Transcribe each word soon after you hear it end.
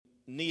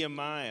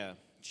Nehemiah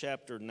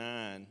chapter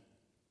 9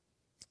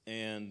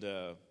 and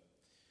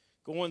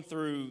going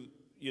through,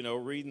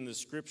 reading the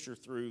scripture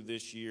through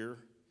this year,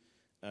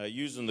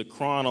 using the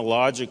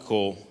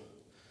chronological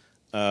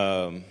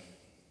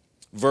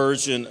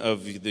version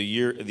of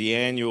the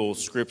annual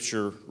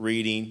scripture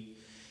reading.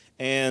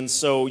 And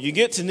so you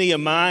get to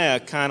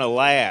Nehemiah kind of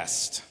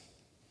last.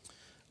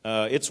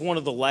 It's one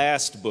of the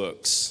last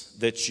books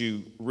that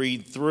you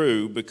read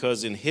through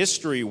because in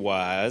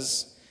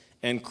history-wise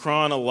and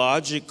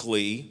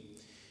chronologically,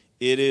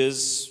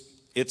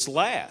 it's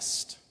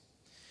last.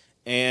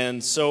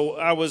 And so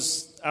I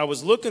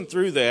was looking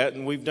through that,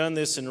 and we've done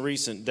this in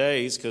recent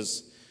days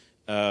because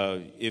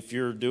if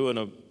you're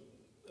doing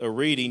a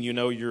reading,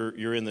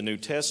 you're in the New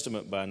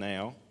Testament by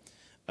now.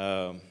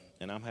 And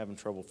I'm having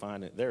trouble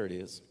finding it. There it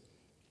is.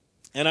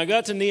 And I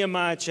got to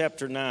Nehemiah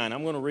chapter 9.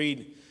 I'm going to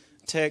read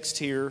text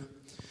here,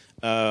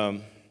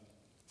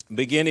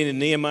 beginning in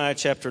Nehemiah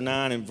chapter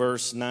 9 and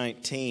verse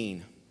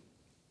 19.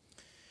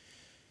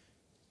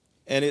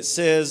 And it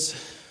says,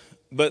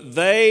 "But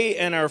they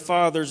and our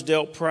fathers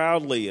dealt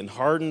proudly and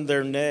hardened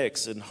their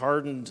necks and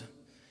hearkened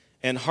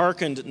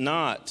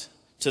not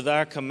to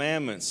thy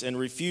commandments and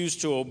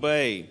refused to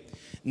obey.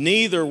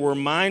 Neither were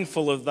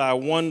mindful of thy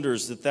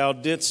wonders that thou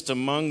didst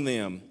among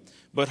them,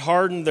 but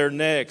hardened their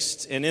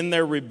necks, and in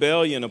their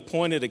rebellion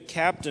appointed a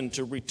captain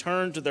to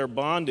return to their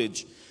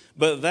bondage.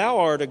 But thou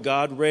art a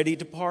God ready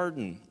to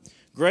pardon,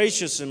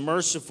 gracious and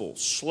merciful,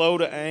 slow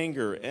to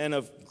anger, and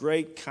of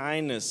great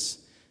kindness,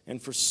 and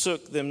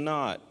forsook them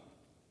not.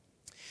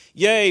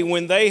 Yea,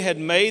 when they had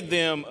made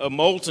them a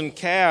molten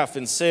calf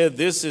and said,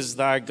 This is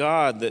thy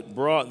God that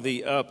brought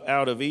thee up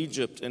out of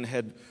Egypt and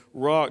had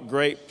wrought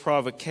great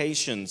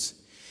provocations.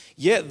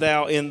 Yet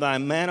thou in thy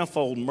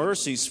manifold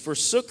mercies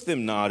forsook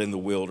them not in the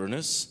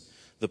wilderness.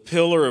 The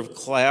pillar of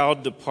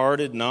cloud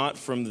departed not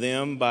from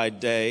them by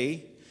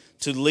day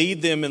to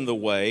lead them in the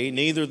way,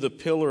 neither the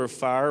pillar of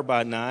fire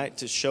by night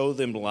to show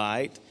them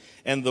light,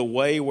 and the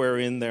way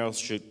wherein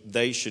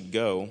they should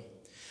go.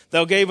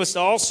 Thou gavest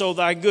also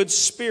thy good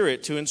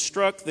spirit to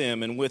instruct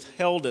them, and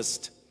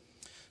withheldest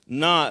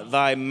not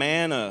thy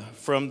manna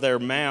from their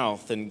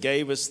mouth, and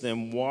gavest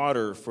them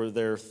water for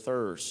their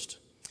thirst.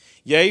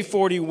 Yea,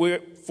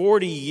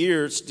 40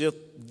 years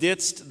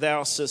didst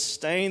thou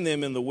sustain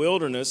them in the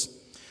wilderness,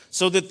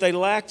 so that they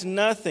lacked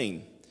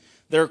nothing.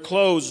 Their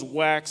clothes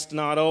waxed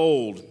not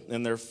old,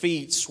 and their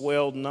feet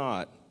swelled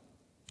not.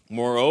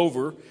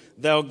 Moreover,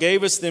 thou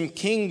gavest them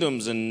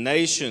kingdoms and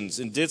nations,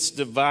 and didst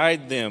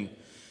divide them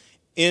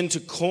into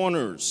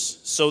corners.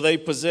 So they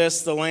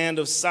possessed the land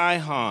of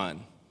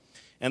Sihon,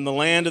 and the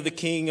land of the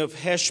king of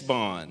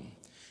Heshbon,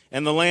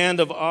 and the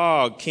land of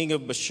Og, king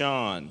of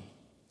Bashan.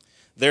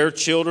 Their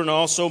children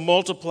also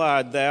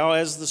multiplied thou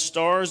as the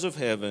stars of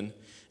heaven,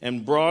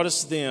 and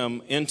broughtest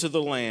them into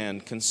the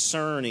land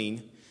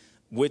concerning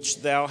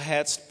which thou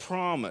hadst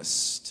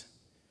promised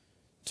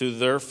to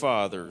their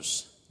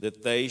fathers,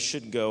 that they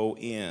should go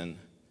in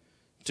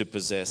to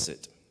possess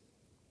it."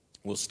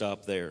 We'll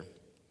stop there.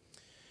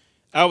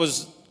 I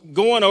was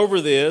going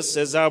over this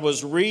as I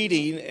was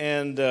reading,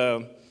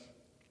 and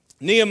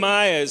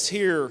Nehemiah is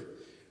here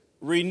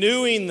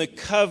renewing the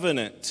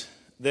covenant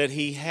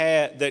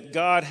that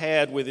God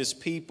had with his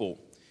people.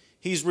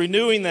 He's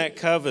renewing that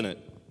covenant.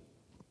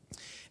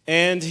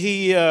 And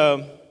he's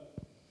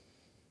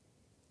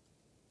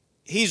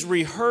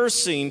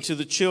rehearsing to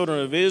the children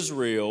of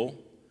Israel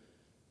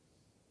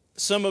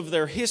some of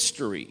their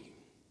history.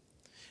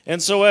 And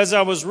so as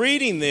I was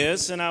reading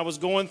this and I was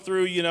going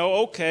through,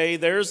 okay,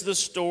 there's the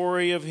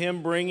story of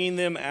him bringing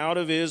them out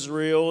of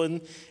Israel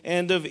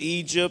and of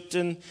Egypt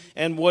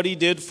and what he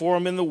did for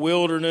them in the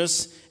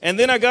wilderness. And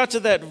then I got to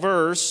that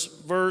verse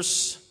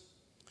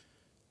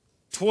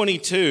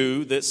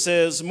 22, that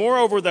says,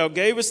 "Moreover, thou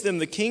gavest them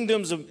the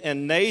kingdoms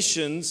and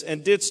nations,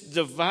 and didst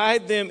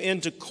divide them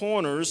into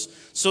corners.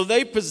 So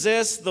they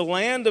possessed the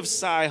land of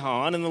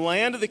Sihon, and the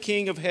land of the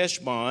king of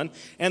Heshbon,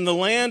 and the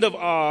land of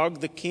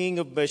Og, the king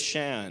of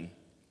Bashan."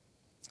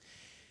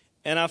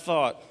 And I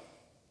thought,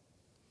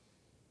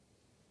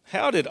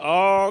 how did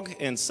Og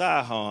and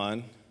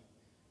Sihon,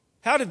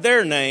 how did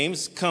their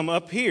names come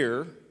up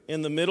here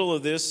in the middle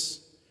of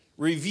this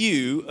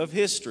review of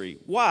history?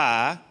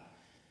 Why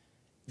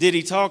did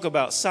he talk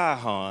about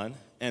Sihon,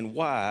 and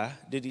why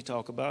did he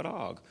talk about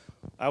Og?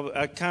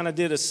 I kind of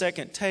did a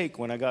second take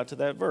when I got to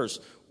that verse.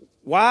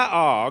 Why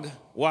Og?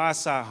 Why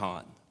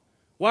Sihon?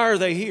 Why are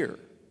they here?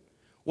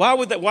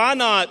 Why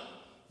not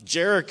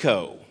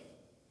Jericho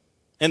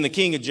and the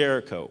king of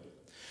Jericho?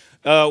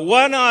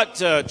 Why not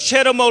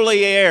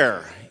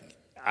Chedorlaomer?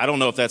 I don't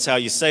know if that's how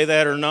you say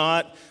that or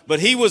not,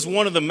 but he was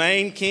one of the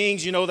main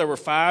kings. There were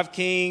 5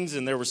 kings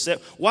and there were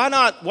 7. Why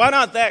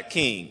not that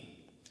king?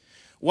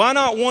 Why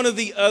not one of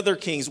the other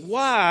kings?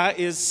 Why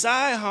is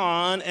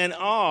Sihon and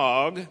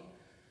Og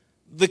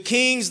the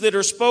kings that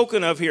are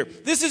spoken of here?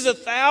 This is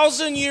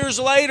 1,000 years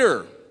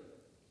later.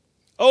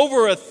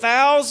 Over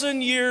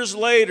 1,000 years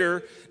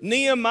later,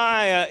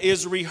 Nehemiah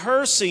is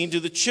rehearsing to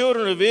the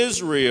children of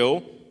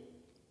Israel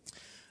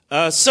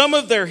some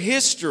of their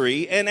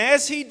history, and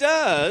as he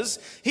does,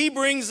 he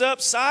brings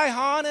up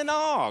Sihon and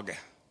Og.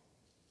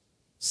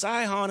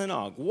 Sihon and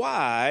Og.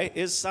 Why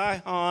is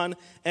Sihon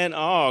and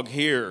Og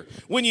here?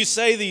 When you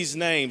say these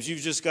names,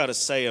 you've just got to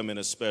say them in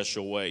a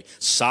special way.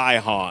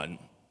 Sihon,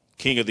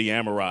 king of the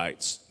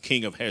Amorites,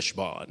 king of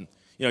Heshbon.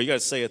 You got to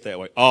say it that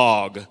way.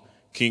 Og,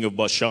 king of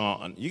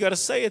Bashan. You got to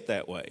say it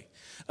that way.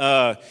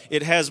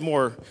 It has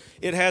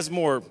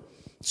more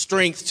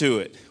strength to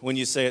it when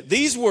you say it.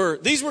 These were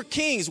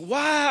kings.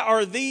 Why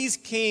are these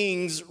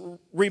kings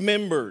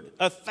remembered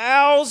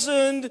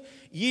 1,000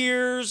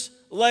 years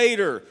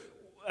later?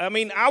 I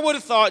mean, I would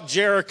have thought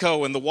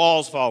Jericho and the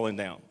walls falling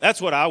down.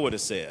 That's what I would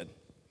have said.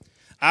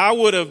 I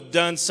would have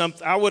done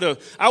something. I would have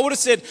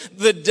said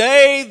the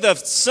day the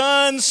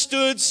sun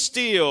stood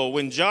still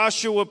when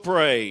Joshua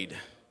prayed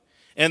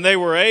and they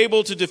were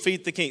able to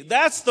defeat the king.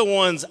 That's the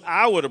ones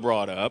I would have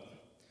brought up.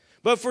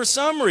 But for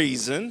some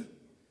reason,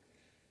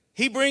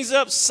 he brings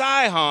up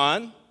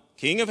Sihon,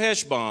 king of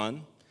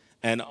Heshbon,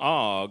 and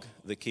Og,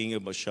 the king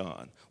of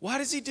Bashan. Why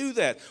does he do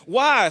that?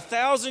 Why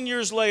 1,000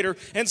 years later?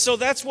 And so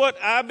that's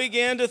what I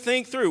began to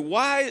think through.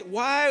 Why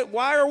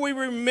are we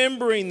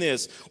remembering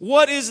this?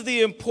 What is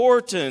the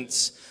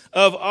importance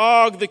of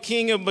Og, the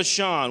king of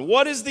Bashan?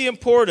 What is the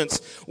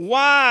importance?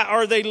 Why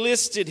are they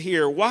listed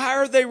here? Why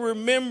are they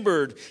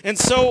remembered? And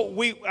so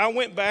I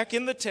went back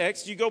in the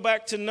text. You go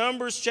back to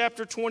Numbers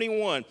chapter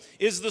 21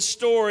 is the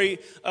story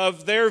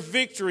of their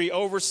victory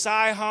over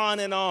Sihon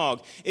and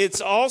Og.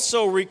 It's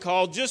also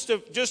recalled just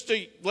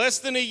less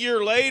than a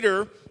year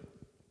later,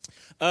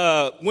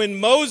 when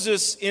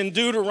Moses in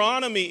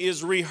Deuteronomy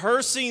is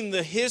rehearsing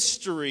the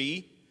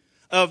history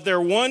of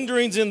their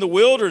wanderings in the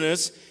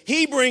wilderness,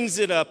 he brings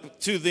it up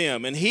to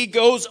them, and he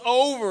goes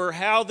over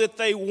how that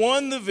they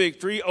won the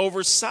victory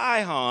over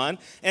Sihon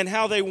and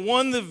how they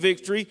won the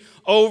victory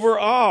over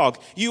Og.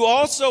 You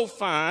also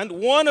find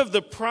one of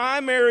the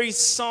primary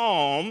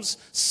psalms,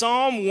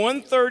 Psalm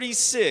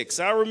 136.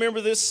 I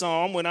remember this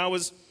psalm when I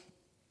was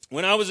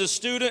a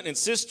student, and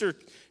Sister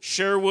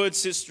Sherwood,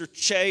 Sister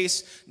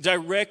Chase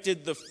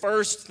directed the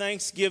first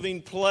Thanksgiving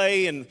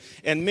play, and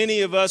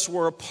many of us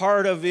were a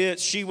part of it.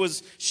 She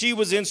was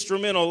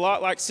instrumental, a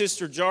lot like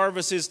Sister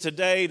Jarvis is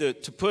today,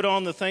 to put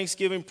on the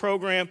Thanksgiving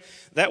program.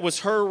 That was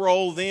her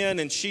role then,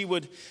 and she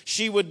would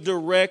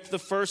direct the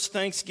first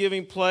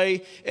Thanksgiving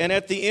play. And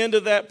at the end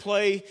of that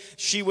play,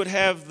 she would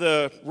have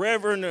the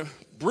Reverend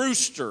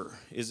Brewster,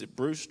 is it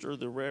Brewster,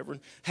 the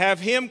Reverend? Have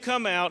him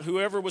come out,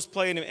 whoever was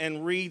playing him,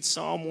 and read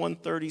Psalm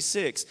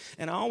 136.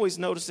 And I always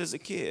noticed as a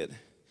kid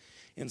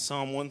in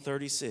Psalm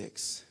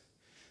 136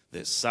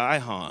 that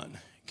Sihon,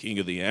 king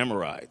of the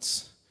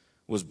Amorites,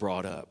 was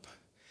brought up.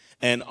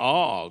 And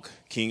Og,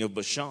 king of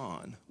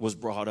Bashan, was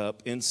brought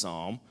up in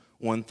Psalm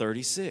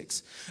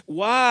 136.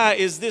 Why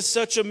is this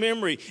such a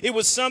memory? It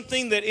was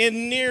something that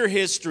in near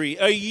history,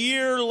 a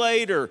year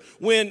later,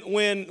 when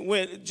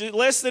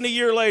less than a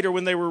year later,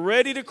 when they were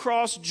ready to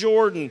cross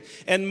Jordan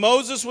and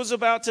Moses was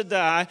about to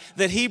die,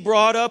 that he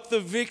brought up the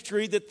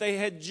victory that they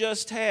had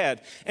just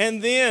had.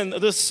 And then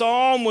the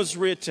psalm was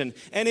written,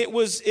 and it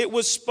was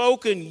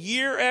spoken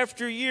year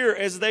after year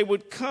as they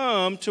would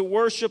come to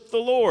worship the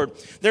Lord.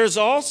 There's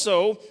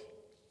also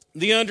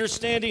the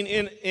understanding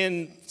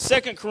in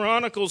 2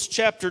 Chronicles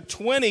chapter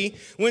 20,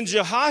 when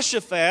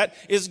Jehoshaphat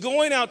is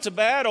going out to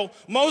battle,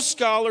 most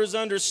scholars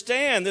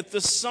understand that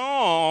the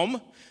psalm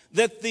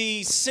that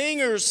the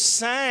singers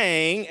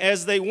sang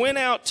as they went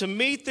out to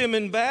meet them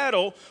in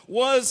battle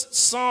was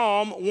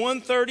Psalm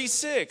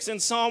 136.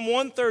 And Psalm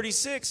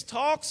 136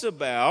 talks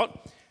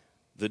about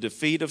the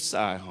defeat of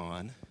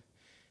Sihon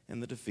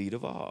and the defeat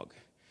of Og.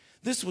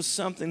 This was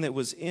something that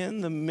was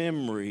in the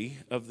memory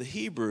of the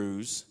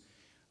Hebrews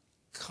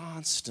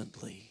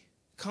constantly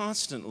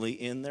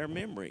in their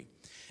memory.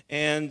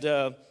 And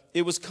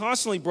it was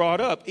constantly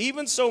brought up,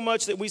 even so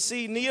much that we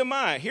see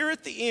Nehemiah here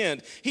at the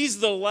end. He's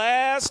the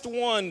last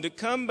one to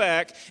come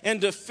back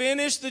and to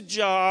finish the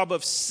job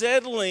of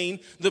settling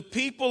the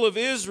people of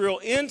Israel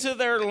into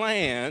their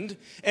land.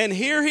 And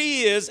here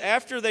he is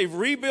after they've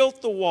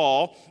rebuilt the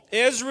wall.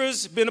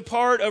 Ezra's been a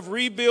part of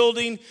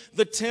rebuilding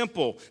the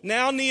temple.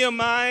 Now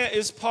Nehemiah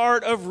is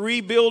part of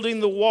rebuilding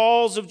the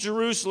walls of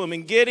Jerusalem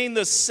and getting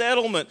the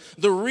settlement,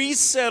 the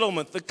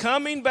resettlement, the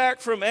coming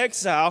back from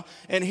exile.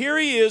 And here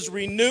he is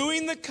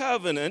renewing the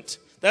covenant.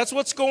 That's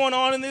what's going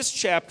on in this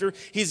chapter.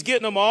 He's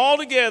getting them all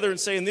together and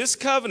saying, this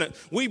covenant,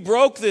 we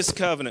broke this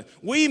covenant.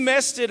 We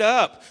messed it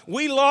up.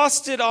 We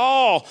lost it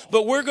all.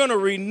 But we're going to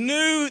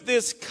renew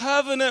this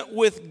covenant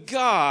with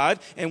God.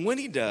 And when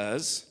he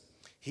does,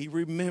 he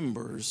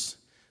remembers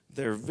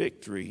their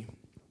victory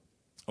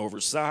over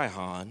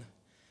Sihon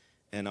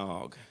and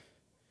Og.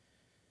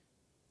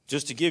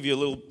 Just to give you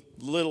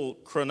a little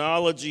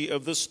chronology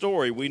of the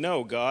story, we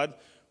know God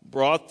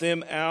brought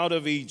them out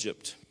of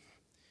Egypt.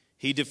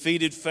 He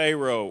defeated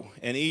Pharaoh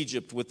and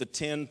Egypt with the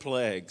 10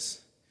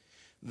 plagues.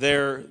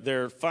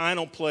 Their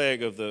final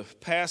plague of the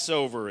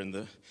Passover and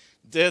the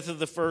death of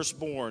the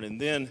firstborn. And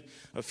then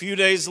a few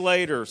days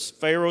later,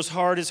 Pharaoh's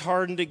heart is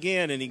hardened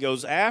again, and he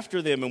goes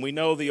after them. And we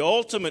know the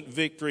ultimate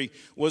victory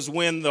was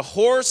when the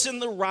horse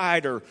and the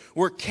rider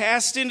were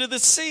cast into the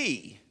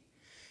sea,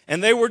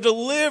 and they were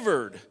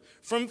delivered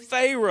from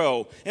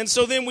Pharaoh. And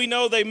so then we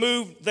know they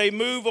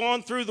move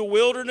on through the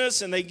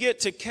wilderness, and they get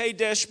to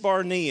Kadesh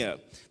Barnea.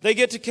 They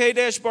get to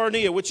Kadesh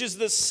Barnea, which is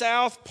the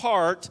south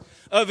part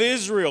of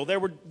Israel. They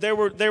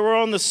were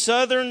on the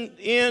southern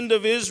end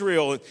of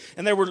Israel,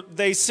 and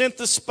they sent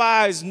the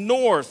spies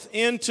north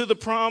into the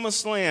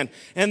promised land.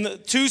 And the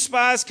 2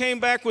 spies came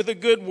back with a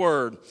good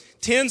word.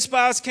 10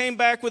 spies came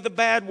back with a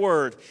bad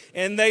word.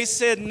 And they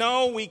said,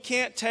 no, we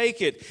can't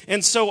take it.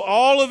 And so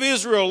all of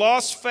Israel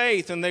lost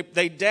faith, and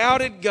they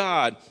doubted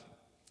God.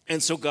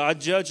 And so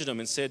God judged them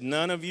and said,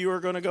 none of you are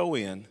going to go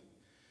in.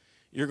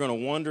 You're going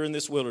to wander in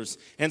this wilderness.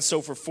 And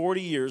so for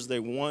 40 years they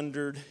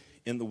wandered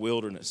in the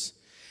wilderness.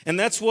 And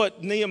that's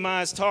what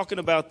Nehemiah is talking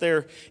about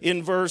there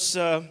in verse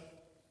 8,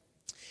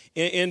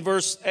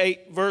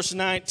 verse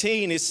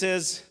 19. It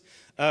says,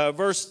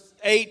 verse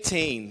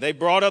 18, they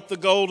brought up the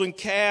golden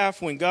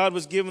calf when God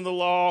was giving the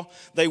law.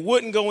 They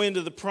wouldn't go into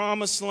the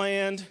promised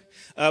land,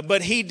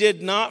 but he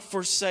did not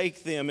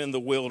forsake them in the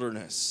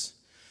wilderness.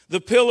 The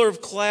pillar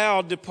of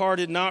cloud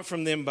departed not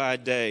from them by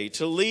day,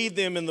 to lead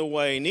them in the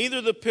way, neither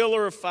the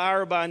pillar of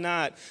fire by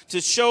night, to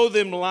show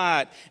them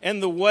light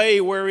and the way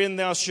wherein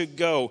thou should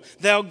go.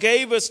 Thou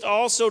gavest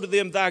also to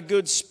them thy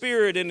good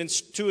spirit, and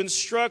to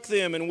instruct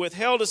them, and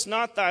withheldest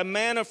not thy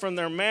manna from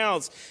their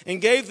mouths,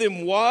 and gave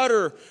them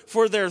water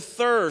for their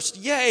thirst.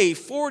 Yea,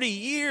 40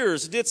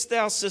 years didst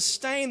thou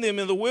sustain them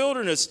in the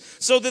wilderness,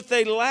 so that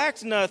they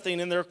lacked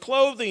nothing, and their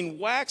clothing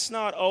waxed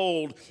not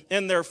old,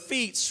 and their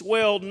feet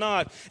swelled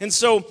not. And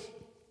so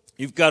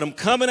you've got them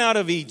coming out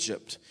of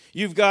Egypt.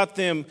 You've got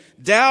them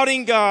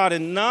doubting God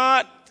and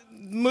not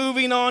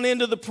moving on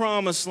into the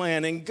promised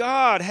land, and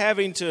God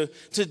having to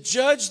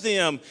judge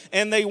them,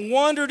 and they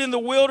wandered in the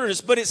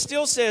wilderness. But it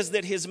still says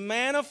that his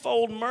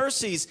manifold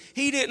mercies,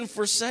 he didn't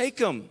forsake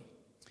them.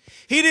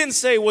 He didn't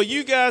say, well,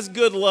 you guys,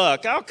 good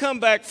luck. I'll come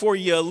back for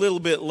you a little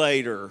bit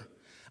later.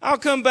 I'll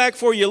come back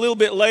for you a little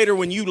bit later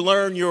when you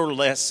learn your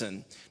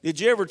lesson. Did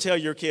you ever tell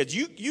your kids,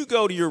 you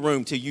go to your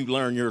room till you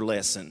learn your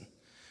lesson?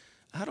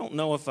 I don't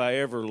know if I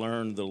ever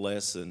learned the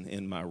lesson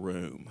in my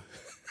room.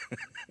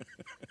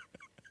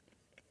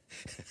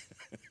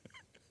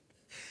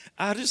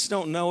 I just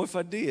don't know if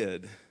I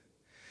did.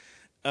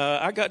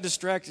 I got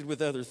distracted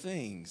with other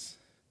things.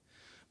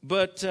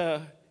 But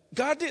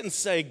God didn't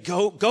say,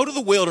 go to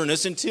the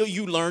wilderness until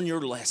you learn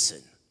your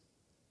lesson.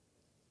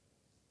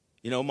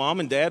 You know, Mom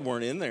and Dad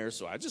weren't in there,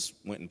 so I just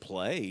went and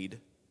played.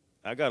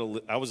 I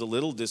was a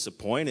little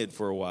disappointed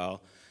for a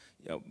while.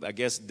 You know, I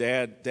guess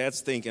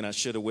Dad's thinking I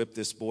should have whipped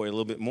this boy a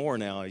little bit more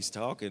now he's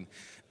talking.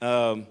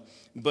 You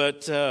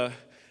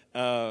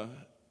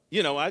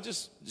know, I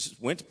just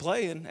went to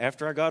playing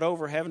after I got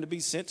over having to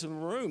be sent to the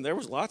room. There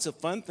was lots of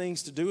fun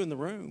things to do in the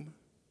room.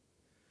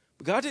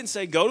 But God didn't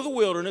say, go to the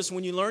wilderness.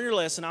 When you learn your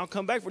lesson, I'll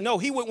come back. No,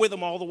 he went with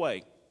them all the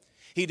way.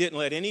 He didn't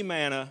let any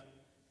manna.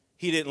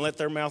 He didn't let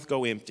their mouth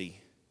go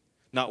empty.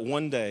 Not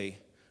one day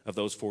of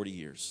those 40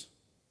 years.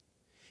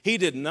 He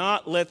did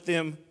not let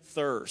them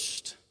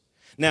thirst.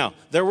 Now,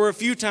 there were a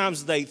few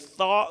times they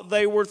thought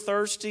they were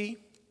thirsty.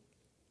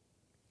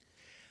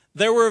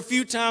 There were a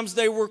few times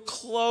they were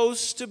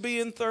close to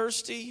being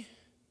thirsty.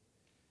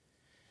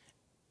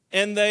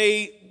 And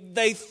they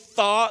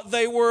thought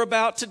they were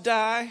about to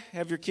die.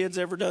 Have your kids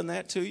ever done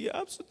that to you?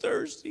 I'm so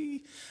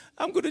thirsty.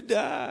 I'm going to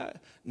die.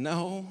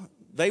 No,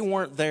 they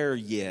weren't there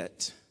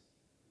yet.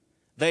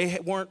 They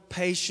weren't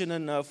patient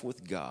enough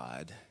with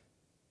God.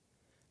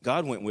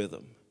 God went with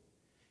them.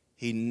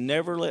 He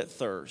never let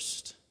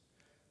thirst.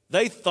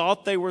 They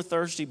thought they were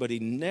thirsty, but he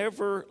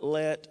never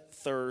let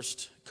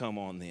thirst come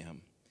on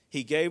them.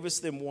 He gave us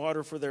them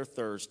water for their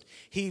thirst.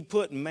 He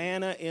put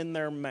manna in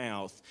their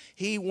mouth.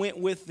 He went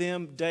with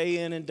them day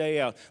in and day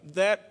out.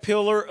 That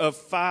pillar of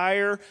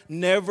fire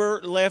never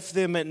left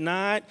them at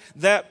night.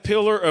 That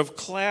pillar of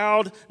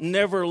cloud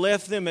never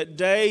left them at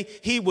day.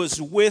 He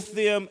was with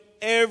them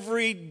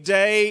every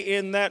day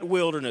in that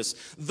wilderness.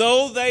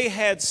 Though they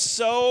had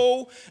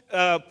so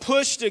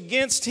pushed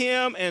against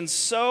him and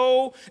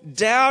so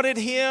doubted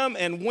him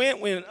and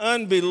went in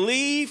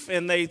unbelief,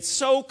 and they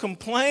so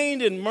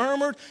complained and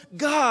murmured,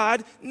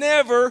 God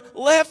never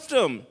left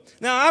them.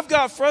 Now, I've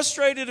got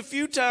frustrated a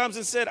few times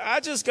and said, I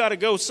just got to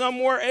go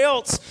somewhere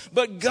else.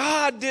 But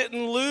God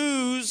didn't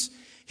lose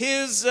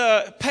his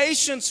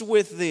patience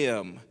with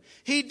them.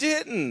 He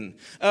didn't.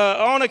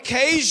 On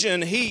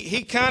occasion,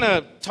 he kind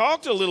of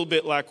talked a little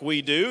bit like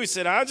we do. He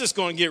said, I'm just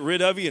going to get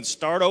rid of you and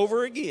start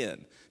over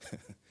again.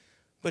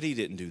 But he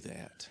didn't do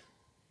that.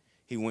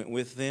 He went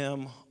with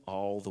them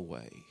all the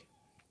way.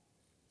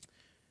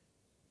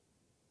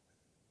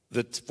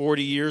 The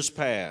 40 years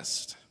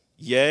passed.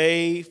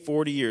 Yea,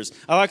 40 years.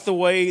 I like the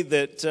way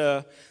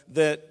that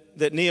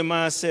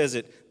Nehemiah says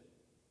it.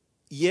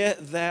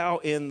 Yet thou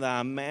in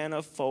thy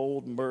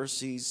manifold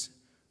mercies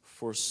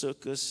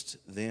forsookest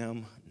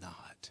them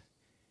not.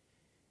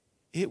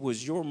 It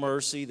was your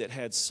mercy that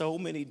had so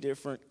many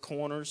different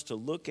corners to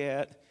look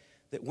at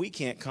that we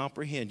can't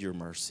comprehend your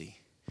mercy.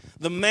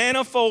 The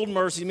manifold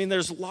mercy,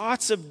 there's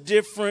lots of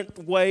different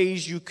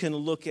ways you can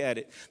look at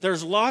it.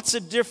 There's lots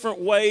of different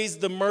ways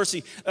the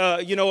mercy,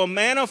 a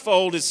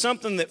manifold is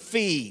something that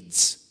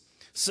feeds.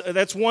 So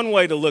that's one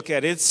way to look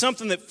at it. It's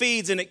something that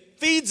feeds, and it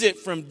feeds it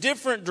from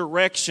different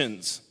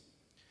directions.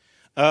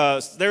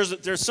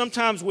 There's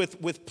sometimes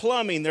with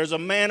plumbing, there's a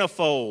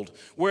manifold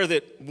where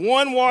that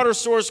one water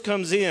source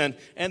comes in,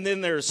 and then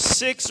there's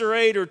 6 or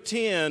 8 or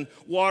 10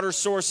 water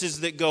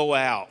sources that go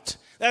out.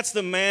 That's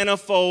the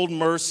manifold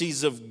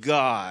mercies of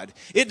God.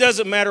 It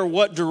doesn't matter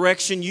what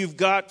direction you've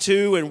got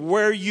to and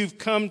where you've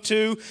come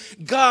to.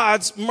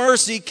 God's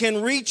mercy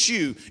can reach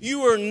you.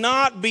 You are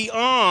not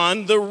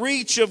beyond the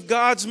reach of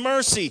God's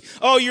mercy.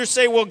 Oh, you're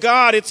saying, well,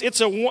 God,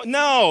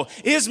 no.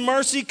 His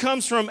mercy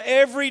comes from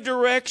every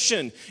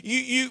direction.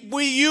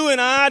 You and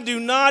I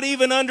do not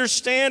even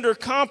understand or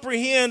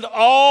comprehend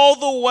all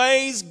the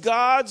ways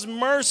God's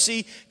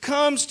mercy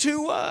comes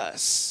to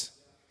us.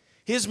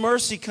 His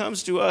mercy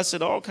comes to us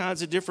in all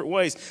kinds of different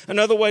ways.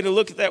 Another way to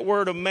look at that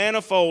word of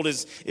manifold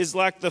is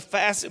like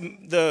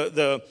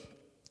the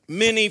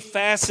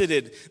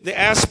many-faceted, the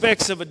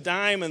aspects of a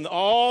diamond,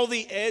 all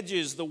the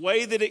edges, the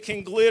way that it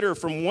can glitter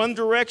from one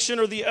direction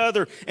or the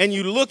other, and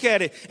you look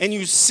at it and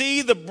you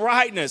see the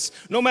brightness.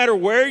 No matter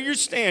where you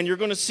stand, you're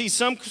going to see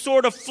some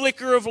sort of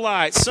flicker of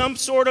light, some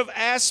sort of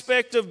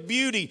aspect of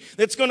beauty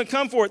that's going to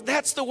come forth.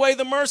 That's the way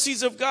the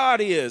mercies of God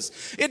is.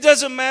 It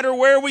doesn't matter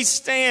where we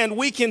stand,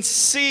 we can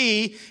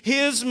see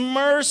His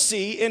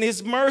mercy and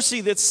His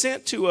mercy that's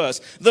sent to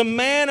us. The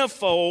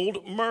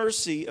manifold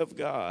mercy of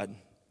God.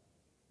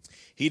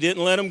 He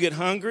didn't let them get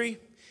hungry.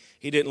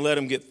 He didn't let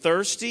them get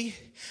thirsty.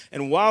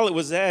 And while it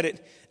was at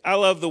it, I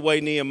love the way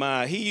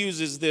Nehemiah, he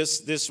uses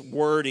this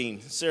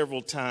wording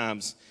several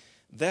times.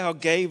 Thou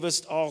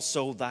gavest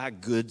also thy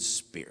good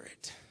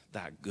spirit.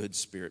 Thy good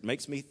spirit.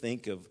 Makes me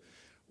think of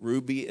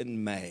Ruby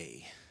and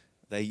May.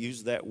 They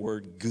use that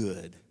word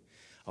good.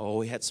 Oh,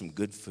 we had some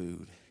good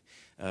food.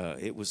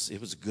 It was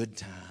a good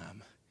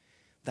time.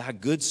 Thy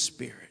good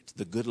spirit,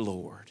 the good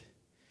Lord.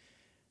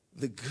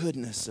 The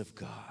goodness of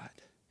God.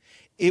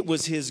 It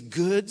was His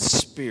good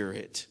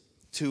spirit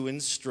to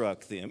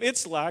instruct them.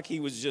 It's like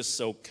He was just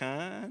so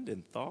kind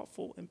and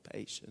thoughtful and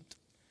patient.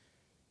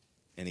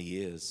 And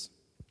He is.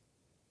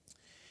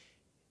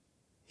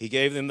 He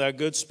gave them that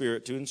good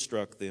spirit to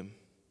instruct them.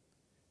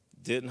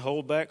 Didn't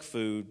hold back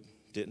food.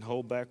 Didn't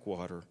hold back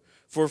water.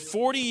 For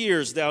 40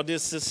 years thou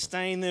didst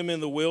sustain them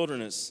in the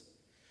wilderness,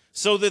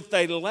 so that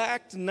they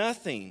lacked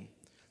nothing.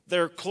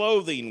 Their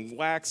clothing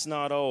waxed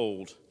not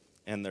old,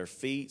 and their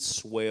feet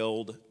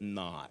swelled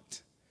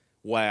not.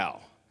 Wow.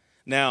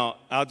 Now,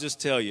 I'll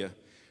just tell you,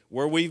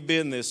 where we've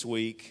been this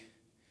week,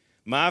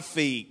 my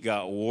feet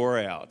got wore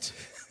out.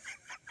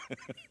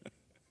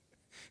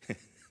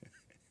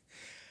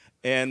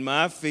 And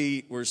my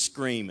feet were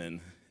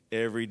screaming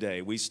every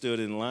day. We stood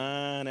in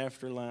line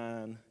after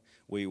line.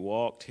 We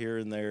walked here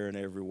and there and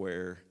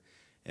everywhere,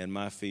 and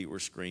my feet were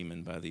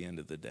screaming by the end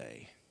of the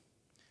day.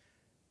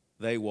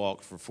 They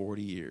walked for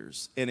 40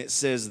 years, and it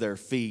says their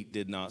feet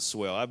did not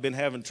swell. I've been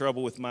having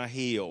trouble with my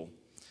heel.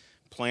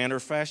 Plantar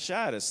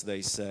fasciitis,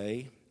 they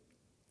say.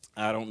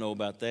 I don't know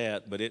about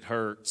that, but it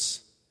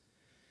hurts.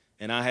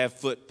 And I have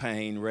foot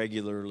pain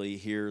regularly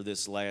here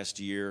this last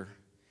year.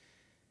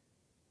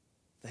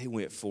 They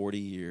went 40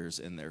 years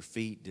and their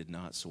feet did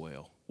not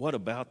swell. What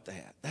about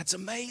that? That's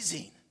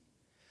amazing.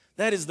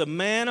 That is the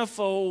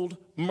manifold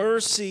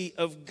mercy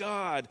of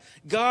God.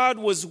 God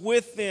was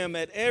with them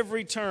at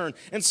every turn.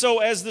 And so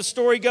as the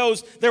story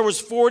goes, there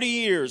was 40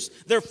 years.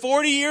 Their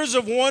 40 years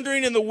of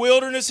wandering in the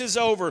wilderness is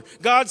over.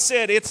 God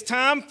said, it's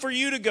time for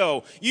you to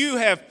go. You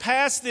have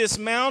passed this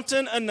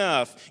mountain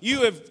enough.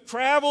 You have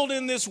traveled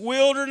in this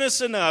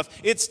wilderness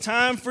enough. It's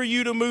time for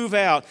you to move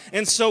out.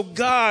 And so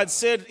God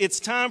said it's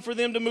time for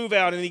them to move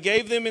out. And He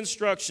gave them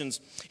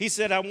instructions. He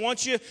said,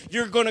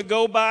 you're going to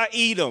go by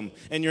Edom.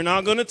 And you're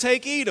not going to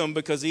take Edom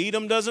because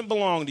Edom doesn't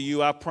belong to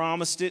you. I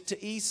promised it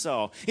to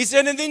Esau. He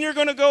said, and then you're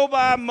going to go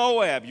by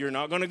Moab. You're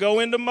not going to go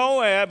into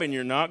Moab, and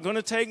you're not going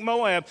to take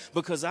Moab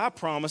because I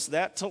promised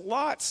that to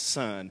Lot's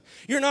son.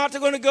 You're not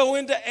going to go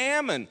into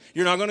Ammon.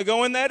 You're not going to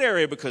go in that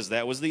area because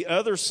that was the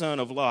other son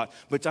of Lot.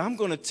 But I'm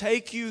going to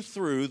take you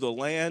through the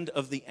land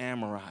of the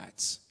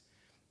Amorites.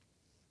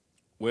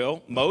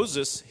 Well,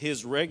 Moses,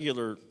 his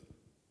regular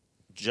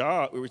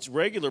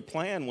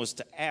plan was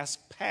to ask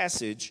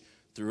passage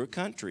through a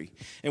country.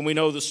 And we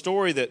know the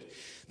story that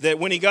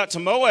when he got to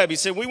Moab, he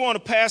said, we want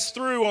to pass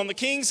through on the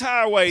King's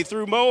Highway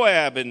through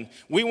Moab, and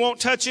we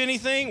won't touch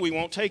anything. We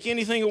won't take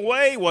anything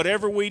away.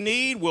 Whatever we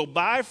need, we'll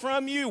buy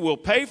from you. We'll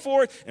pay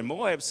for it. And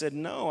Moab said,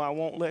 no, I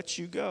won't let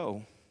you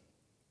go.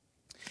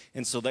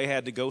 And so they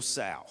had to go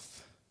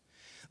south.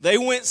 They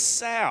went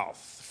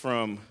south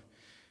from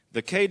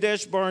the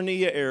Kadesh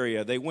Barnea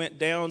area. They went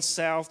down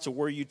south to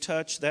where you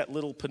touch that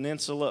little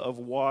peninsula of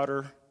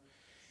water.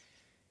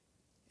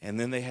 And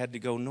then they had to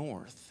go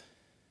north.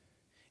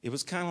 It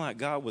was kind of like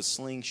God was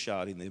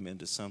slingshotting them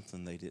into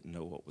something they didn't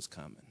know what was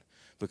coming.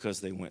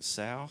 because they went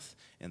south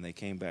and they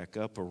came back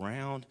up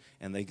around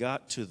and they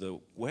got to the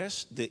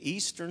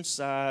eastern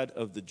side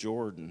of the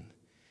Jordan.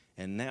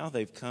 And now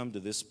they've come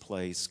to this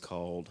place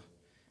called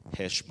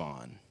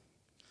Heshbon,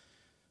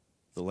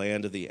 the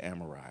land of the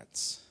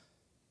Amorites.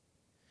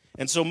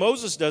 And so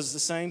Moses does the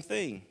same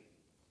thing.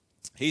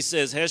 He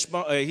says,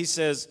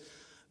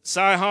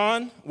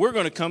 Sihon, we're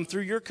going to come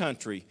through your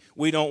country.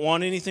 We don't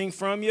want anything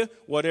from you.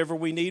 Whatever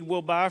we need,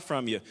 we'll buy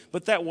from you.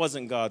 But that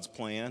wasn't God's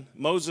plan.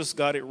 Moses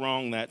got it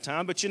wrong that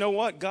time. But you know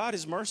what? God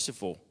is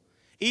merciful,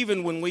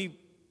 even when we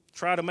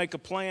try to make a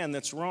plan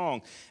that's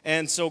wrong.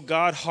 And so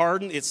God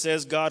hardened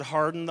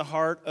the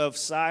heart of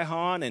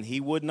Sihon, and he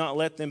would not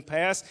let them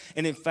pass.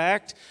 And in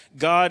fact,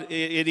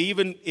 he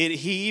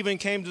even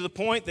came to the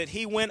point that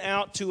he went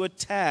out to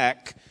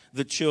attack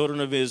the children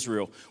of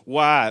Israel.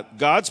 Why?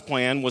 God's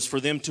plan was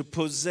for them to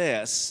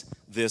possess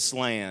this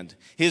land.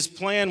 His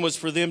plan was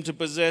for them to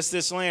possess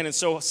this land. And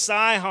so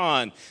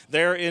Sihon,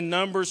 there in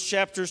Numbers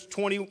chapters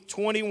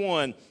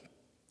 21,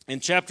 in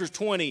chapter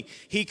 20,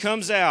 he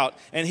comes out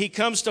and he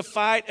comes to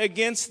fight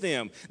against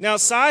them. Now,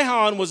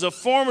 Sihon was a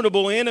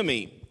formidable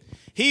enemy.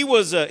 He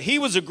was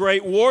a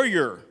great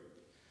warrior.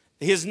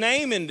 His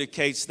name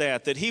indicates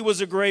that he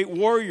was a great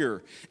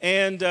warrior.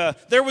 And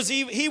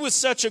he was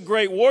such a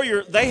great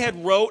warrior, they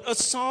had wrote a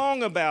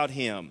song about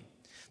him.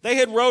 They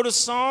had wrote a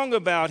song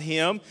about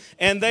him,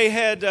 and they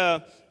had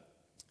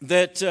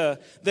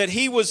that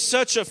he was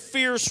such a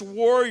fierce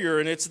warrior,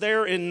 and it's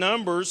there in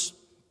Numbers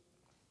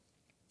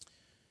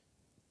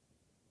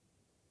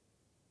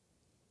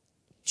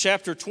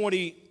chapter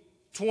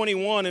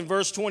 21 and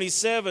verse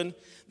 27.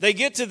 They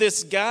get to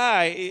this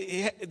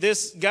guy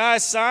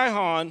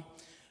Sihon.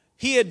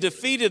 He had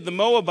defeated the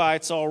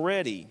Moabites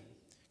already.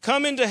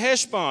 Come into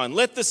Heshbon.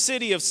 Let the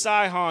city of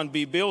Sihon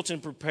be built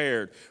and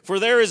prepared. For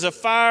there is a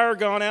fire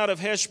gone out of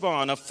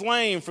Heshbon, a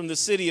flame from the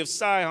city of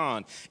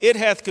Sihon. It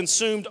hath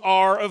consumed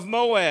Ar of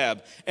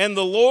Moab, and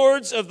the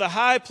lords of the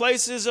high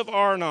places of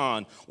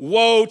Arnon.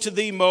 Woe to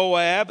thee,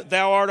 Moab,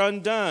 thou art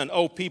undone,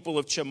 O people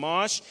of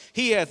Chemosh.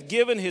 He hath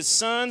given his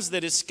sons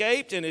that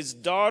escaped and his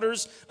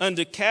daughters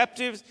into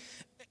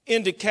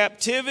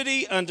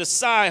captivity unto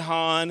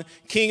Sihon,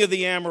 king of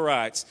the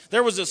Amorites.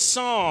 There was a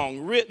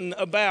song written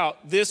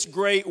about this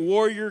great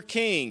warrior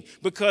king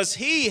because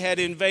he had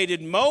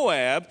invaded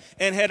Moab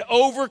and had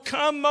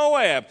overcome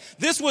Moab.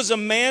 This was a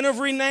man of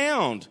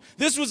renown.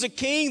 This was a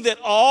king that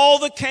all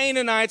the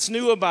Canaanites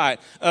knew about.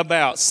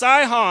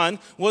 Sihon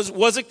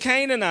was a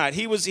Canaanite.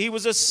 He was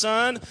a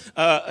son.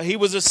 He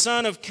was a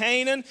son of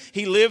Canaan.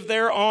 He lived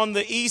there on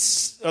the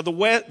east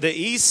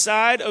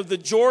side of the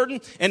Jordan,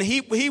 and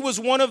he was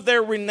one of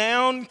their renowned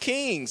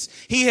kings.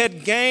 He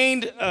had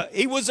gained,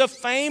 he was a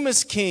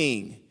famous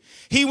king.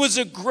 He was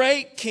a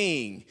great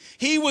king.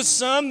 He was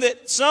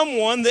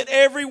someone that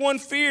everyone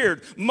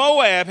feared.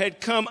 Moab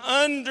had come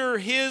under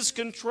his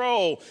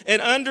control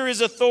and under his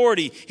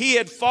authority. He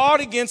had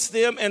fought against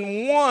them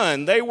and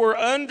won. They were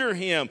under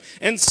him.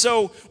 And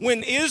so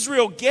when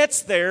Israel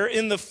gets there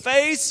in the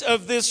face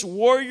of this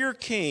warrior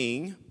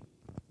king,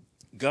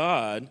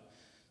 God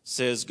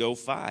says, go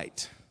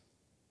fight.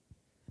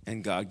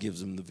 And God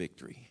gives them the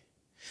victory.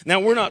 Now,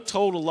 we're not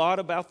told a lot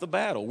about the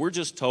battle. We're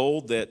just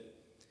told that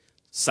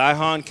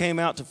Sihon came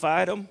out to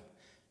fight them,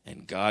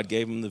 and God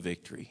gave them the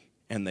victory,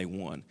 and they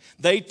won.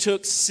 They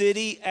took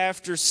city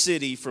after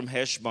city from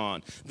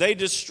Heshbon. They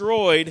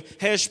destroyed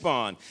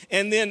Heshbon.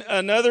 And then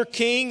another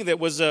king that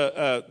was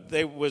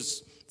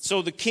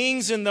so the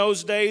kings in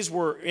those days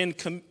were in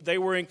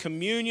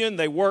communion.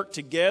 They worked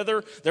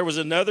together. There was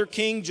another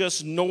king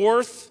just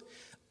north.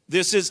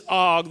 This is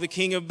Og, the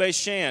king of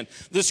Bashan.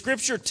 The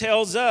scripture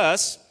tells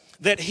us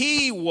that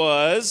he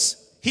was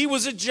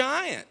a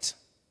giant.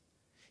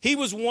 He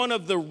was one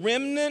of the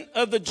remnant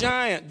of the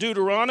giant.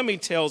 Deuteronomy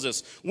tells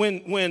us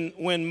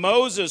when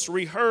Moses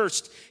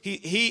rehearsed,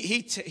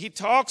 he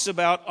talks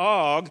about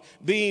Og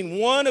being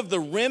one of the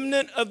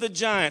remnant of the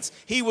giants.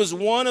 He was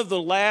one of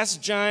the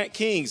last giant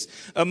kings.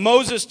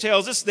 Moses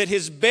tells us that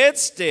his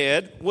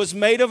bedstead was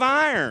made of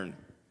iron.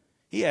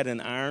 He had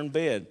an iron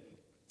bed.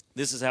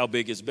 This is how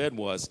big his bed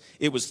was.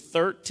 It was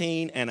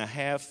 13 and a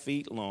half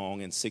feet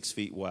long and 6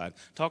 feet wide.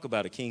 Talk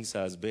about a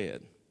king-size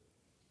bed.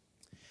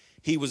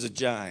 He was a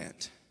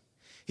giant.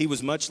 He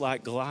was much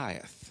like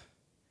Goliath.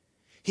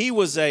 He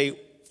was a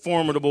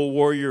formidable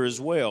warrior as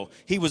well.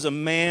 He was a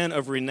man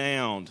of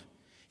renown.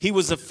 He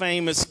was a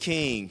famous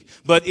king.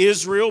 But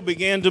Israel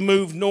began to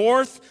move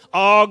north.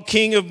 Og,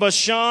 king of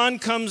Bashan,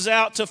 comes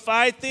out to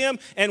fight them.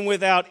 And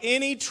without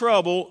any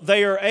trouble,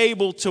 they are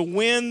able to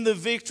win the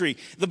victory.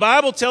 The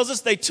Bible tells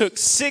us they took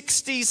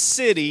 60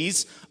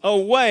 cities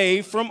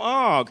away from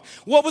Og.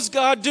 What was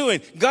God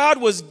doing?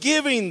 God was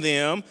giving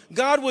them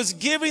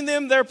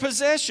their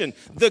possession.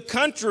 The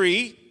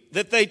country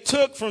that they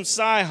took from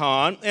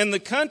Sihon and the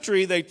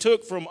country they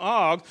took from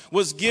Og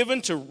was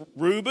given to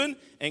Reuben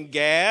and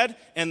Gad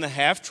and the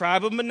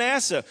half-tribe of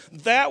Manasseh.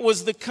 That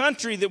was the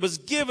country that was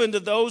given to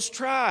those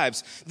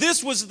tribes.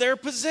 This was their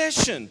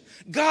possession.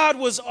 God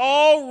was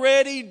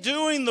already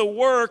doing the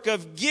work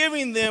of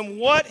giving them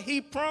what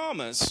he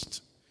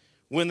promised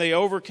when they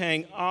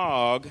overcame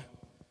Og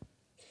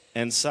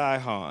and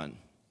Sihon.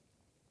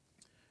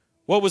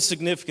 What was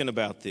significant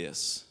about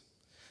this?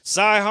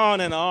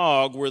 Sihon and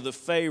Og were the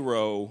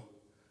Pharaoh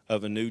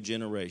of a new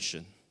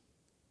generation.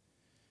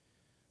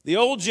 The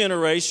old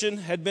generation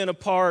had been a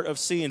part of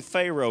seeing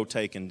Pharaoh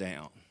taken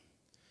down.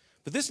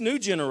 But this new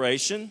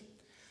generation,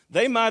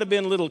 they might have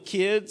been little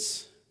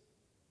kids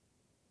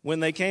when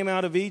they came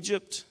out of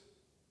Egypt.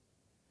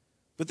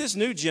 But this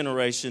new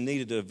generation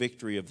needed a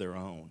victory of their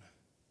own.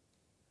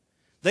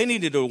 They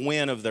needed a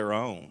win of their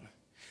own.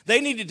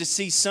 They needed to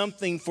see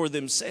something for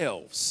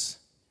themselves.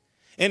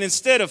 And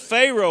instead of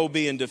Pharaoh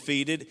being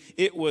defeated,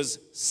 it was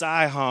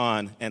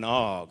Sihon and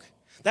Og.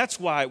 That's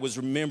why it was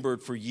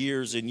remembered for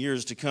years and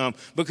years to come,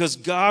 because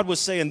God was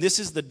saying, this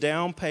is the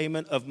down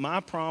payment of my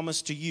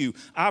promise to you.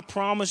 I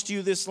promised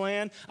you this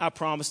land. I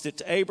promised it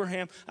to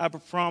Abraham. I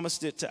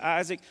promised it to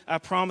Isaac. I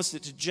promised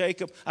it to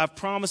Jacob. I've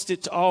promised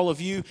it to all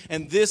of you.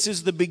 And this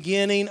is the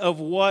beginning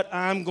of what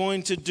I'm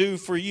going to do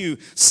for you.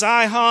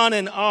 Sihon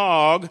and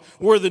Og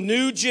were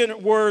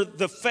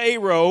the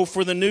Pharaoh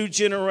for the new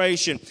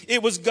generation.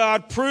 It was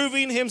God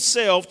proving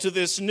himself to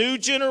this new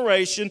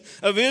generation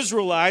of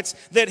Israelites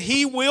that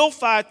he will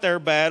fight their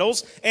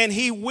battles, and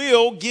he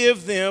will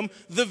give them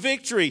the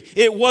victory.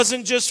 It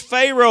wasn't just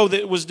Pharaoh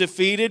that was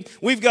defeated.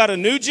 We've got a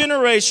new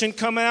generation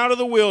coming out of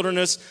the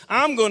wilderness.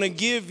 I'm going to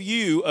give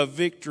you a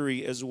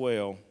victory as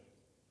well.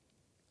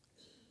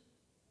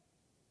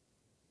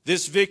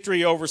 This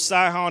victory over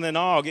Sihon and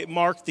Og, it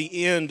marked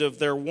the end of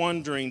their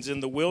wanderings in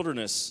the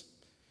wilderness.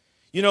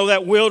 You know,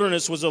 that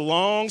wilderness was a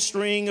long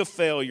string of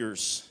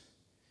failures.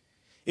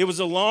 It was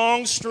a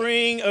long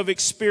string of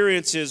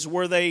experiences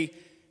where they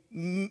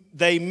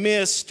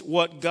missed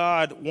what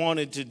God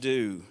wanted to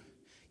do,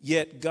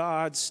 yet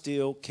God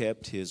still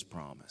kept his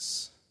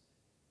promise.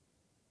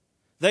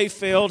 They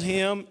failed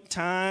him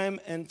time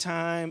and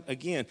time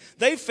again.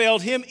 They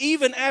failed him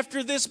even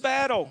after this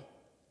battle.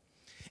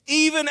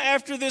 Even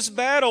after this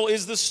battle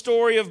is the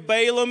story of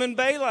Balaam and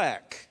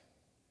Balak,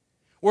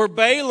 where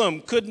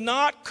Balaam could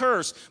not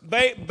curse.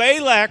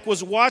 Balak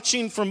was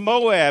watching from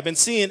Moab and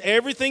seeing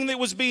everything that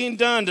was being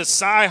done to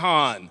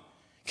Sihon,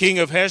 king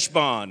of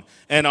Heshbon,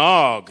 and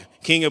Og,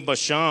 king of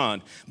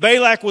Bashan.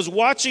 Balak was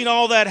watching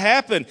all that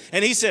happen,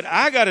 and he said,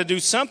 I got to do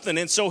something.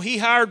 And so he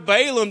hired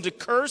Balaam to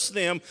curse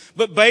them,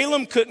 but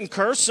Balaam couldn't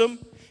curse them.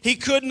 He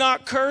could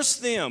not curse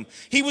them.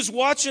 He was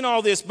watching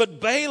all this,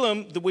 but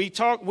Balaam,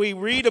 we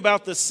read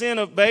about the sin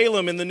of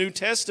Balaam in the New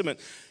Testament.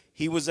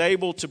 He was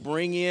able to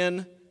bring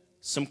in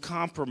some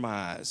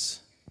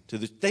compromise.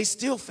 They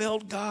still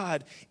failed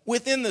God.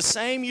 Within the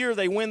same year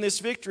they win this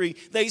victory,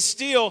 they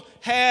still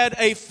had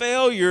a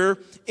failure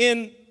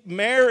in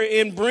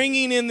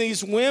bringing in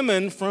these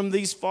women from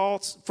these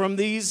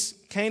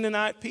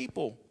Canaanite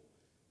people.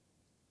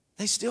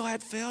 They still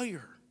had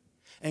failure.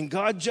 And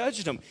God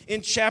judged them.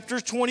 In chapter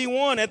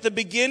 21, at the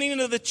beginning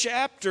of the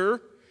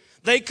chapter,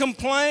 they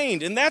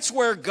complained. And that's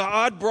where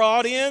God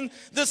brought in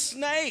the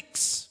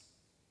snakes.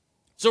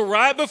 So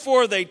right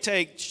before they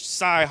take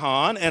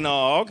Sihon and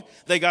Og,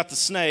 they got the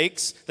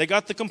snakes, they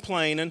got the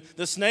complaining,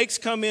 the snakes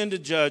come in to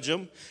judge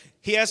them.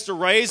 He has to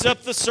raise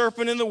up the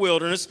serpent in the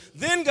wilderness.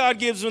 Then God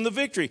gives them the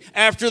victory.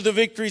 After the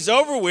victory's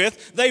over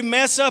with, they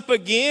mess up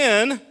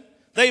again.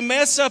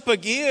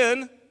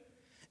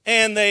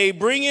 And they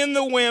bring in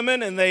the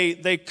women, and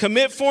they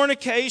commit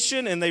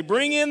fornication, and they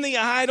bring in the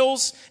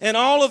idols, and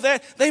all of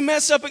that. They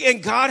mess up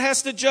again. God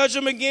has to judge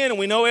them again. And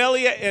we know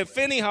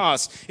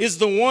Phinehas is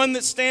the one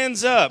that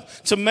stands up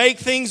to make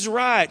things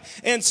right.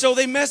 And so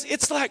they mess.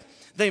 It's like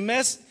they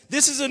mess.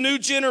 This is a new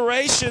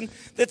generation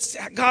that's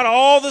got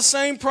all the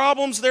same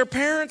problems their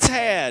parents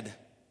had.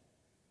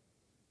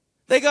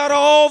 They got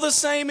all the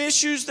same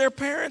issues their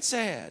parents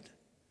had.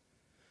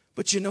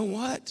 But you know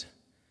what?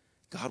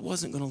 God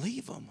wasn't going to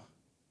leave them.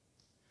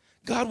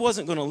 God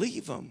wasn't going to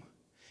leave them.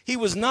 He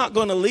was not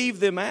going to leave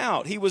them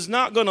out. He was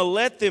not going to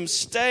let them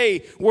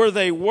stay where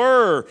they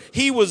were.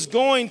 He was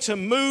going to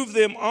move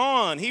them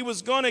on. He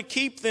was going to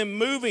keep them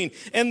moving.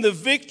 And the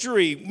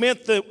victory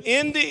meant the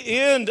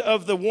end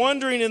of the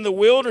wandering in the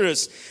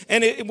wilderness.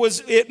 And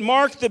it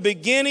marked the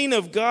beginning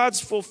of God's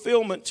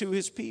fulfillment to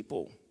his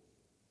people.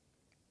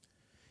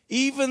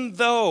 Even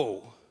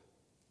though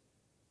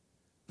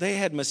they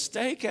had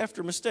mistake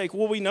after mistake.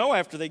 Well, we know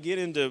after they get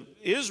into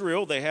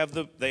Israel, they have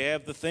the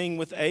thing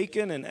with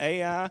Achan and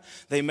Ai.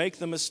 They make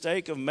the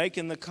mistake of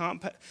making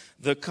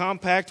the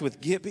compact with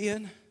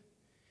Gibeon.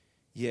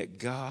 Yet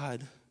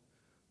God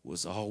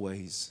was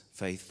always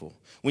faithful.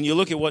 When you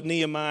look at what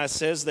Nehemiah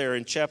says there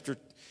in chapter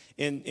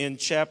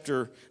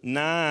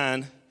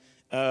 9,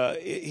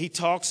 he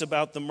talks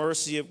about the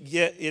mercy of.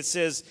 Yet it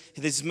says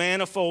his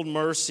manifold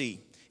mercy,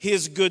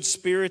 his good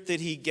spirit that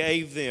he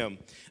gave them.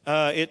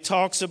 It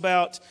talks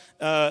about,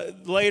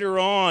 later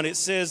on, it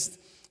says,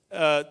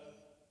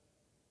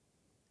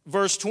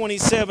 verse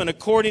 27,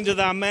 according to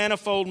thy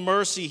manifold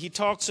mercy, he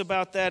talks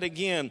about that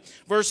again.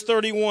 Verse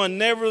 31,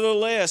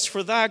 nevertheless,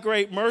 for thy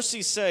great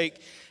mercy's sake,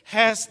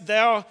 hast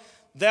thou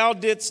thou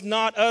didst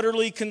not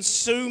utterly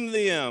consume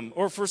them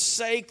or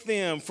forsake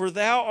them, for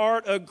thou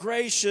art a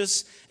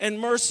gracious and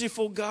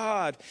merciful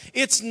God.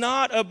 It's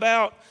not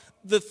about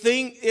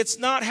it's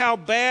not how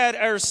bad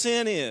our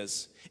sin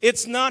is.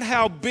 It's not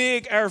how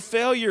big our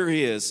failure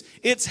is.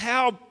 It's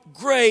how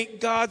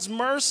great God's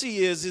mercy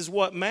is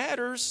what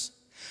matters.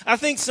 I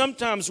think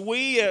sometimes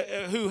we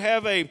who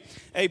have a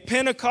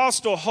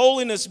Pentecostal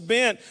holiness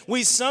bent,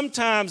 we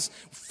sometimes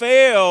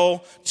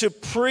fail to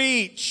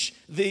preach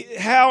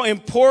how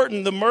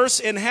important the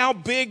mercy and how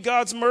big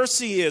God's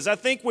mercy is. I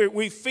think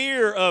we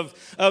fear of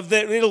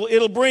that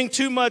it'll bring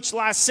too much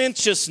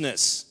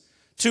licentiousness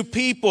to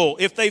people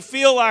if they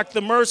feel like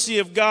the mercy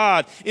of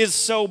God is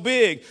so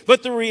big.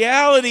 But the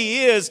reality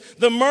is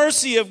the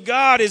mercy of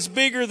God is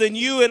bigger than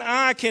you and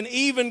I can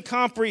even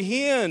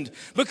comprehend,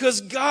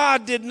 because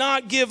God did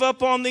not give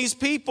up on these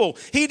people.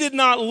 He did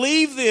not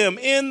leave them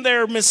in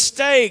their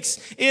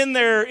mistakes, in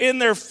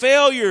their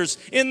failures,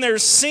 in their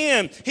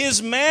sin.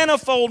 His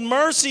manifold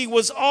mercy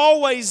was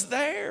always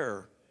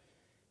there.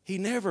 He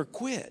never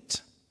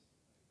quit.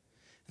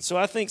 So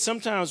I think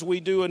sometimes we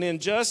do an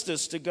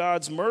injustice to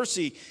God's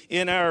mercy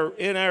in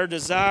our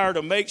desire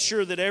to make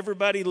sure that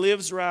everybody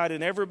lives right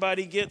and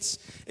everybody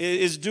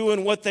is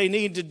doing what they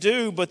need to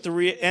do.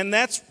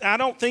 I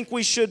don't think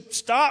we should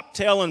stop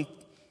telling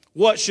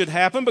what should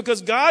happen,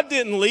 because God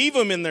didn't leave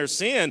them in their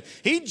sin.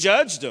 He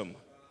judged them.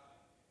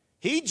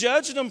 He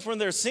judged them for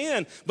their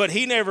sin, but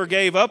He never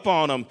gave up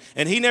on them,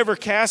 and He never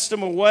cast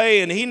them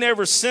away, and He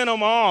never sent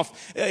them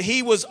off.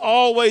 He was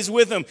always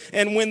with them.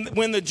 And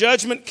when the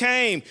judgment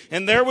came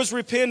and there was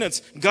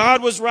repentance,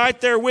 God was right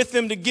there with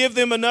them to give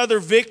them another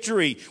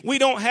victory. We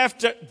don't have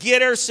to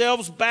get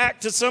ourselves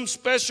back to some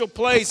special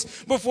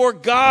place before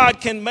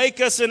God can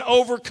make us an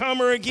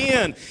overcomer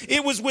again.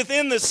 It was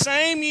within the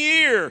same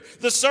year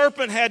the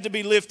serpent had to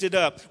be lifted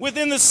up.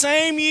 Within the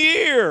same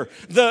year,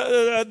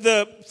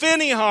 the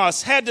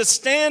Phinehas had to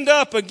stand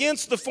up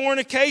against the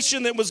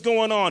fornication that was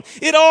going on.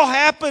 It all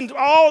happened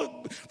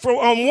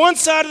on one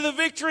side of the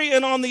victory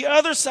and on the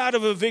other side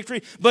of a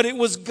victory, but it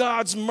was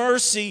God's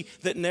mercy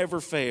that never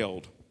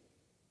failed.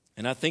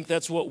 And I think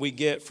that's what we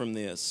get from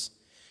this.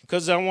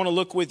 Because I want to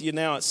look with you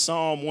now at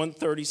Psalm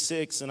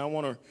 136, and I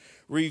want to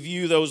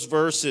review those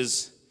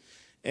verses,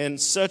 and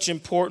such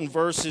important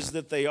verses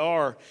that they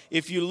are.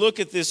 If you look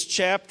at this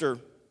chapter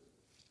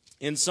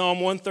in Psalm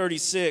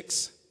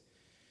 136,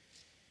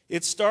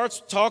 it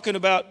starts talking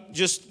about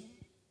just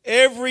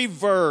every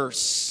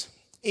verse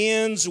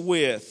ends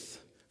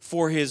with,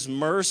 for His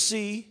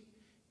mercy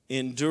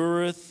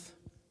endureth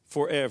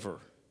forever.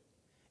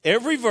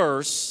 Every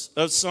verse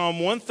of Psalm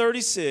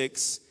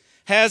 136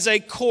 has a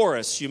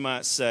chorus, you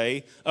might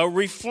say, a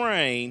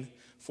refrain,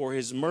 for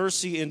His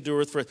mercy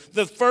endureth forever.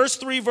 The first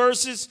three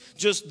verses,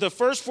 just the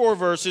first four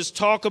verses,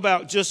 talk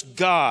about just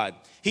God.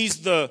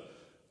 He's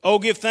oh,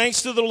 give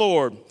thanks to the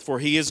Lord, for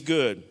He is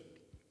good.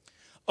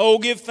 Oh,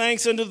 give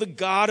thanks unto the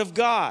God of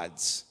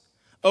gods.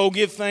 Oh,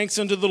 give thanks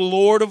unto the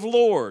Lord of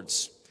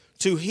lords.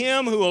 To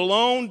Him who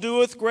alone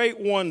doeth great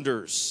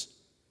wonders.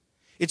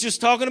 It's just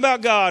talking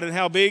about God and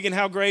how big and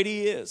how great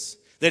He is.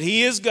 That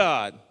He is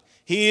God.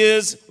 He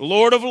is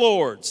Lord of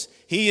lords.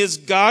 He is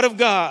God of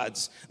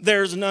gods.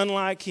 There's none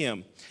like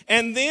Him.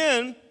 And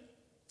then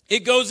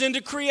it goes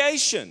into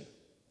creation.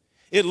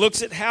 It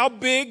looks at how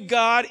big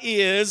God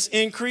is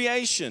in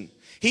creation.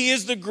 He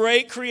is the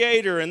great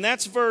creator. And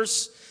that's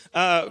verse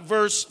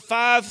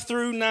 5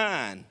 through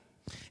 9.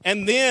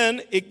 And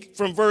then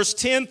from verse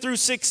 10 through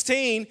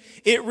 16,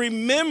 it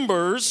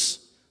remembers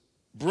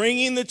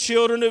bringing the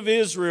children of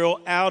Israel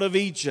out of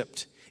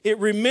Egypt. It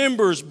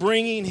remembers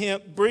bringing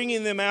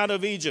them out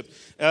of Egypt.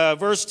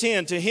 Verse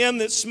 10, to Him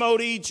that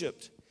smote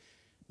Egypt,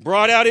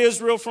 brought out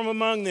Israel from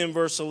among them,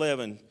 verse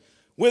 11,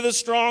 with a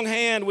strong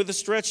hand, with a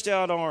stretched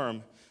out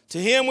arm. To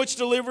Him which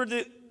delivered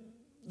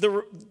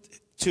the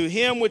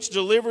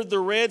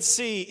Red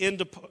Sea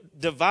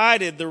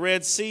divided the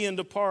Red Sea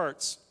into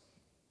parts,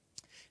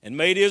 and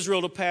made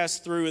Israel to pass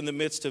through in the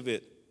midst of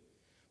it,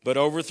 but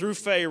overthrew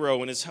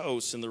Pharaoh and his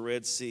hosts in the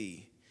Red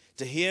Sea.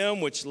 To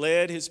Him which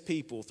led His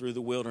people through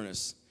the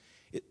wilderness,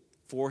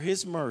 for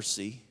His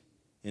mercy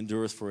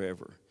endureth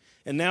forever.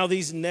 And now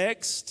these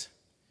next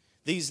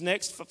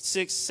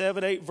 6,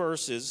 7, 8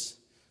 verses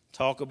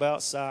talk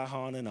about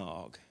Sihon and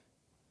Og.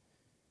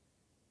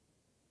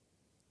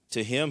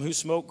 To Him who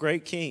smote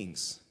great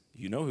kings.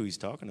 You know who he's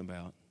talking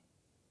about.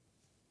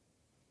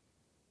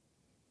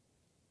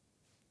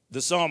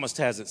 The psalmist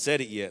hasn't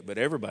said it yet, but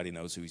everybody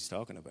knows who he's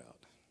talking about.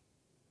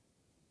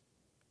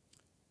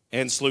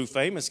 And slew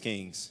famous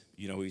kings.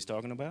 You know who he's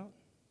talking about?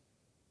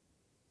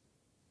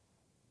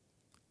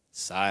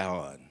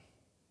 Sihon,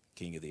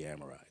 king of the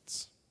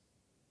Amorites.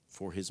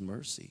 For His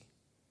mercy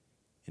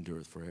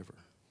endureth forever.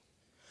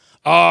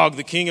 Og,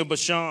 the king of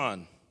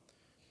Bashan.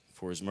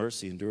 For His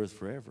mercy endureth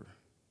forever.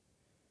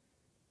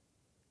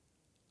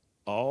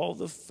 All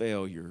the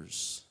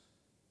failures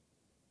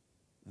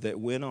that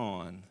went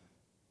on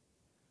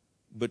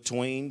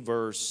between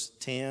verse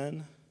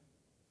 10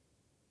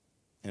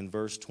 and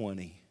verse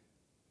 20.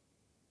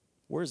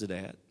 Where's it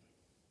at?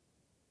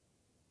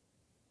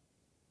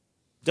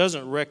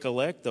 doesn't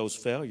recollect those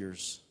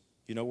failures,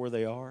 you know where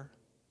they are?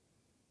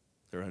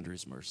 They're under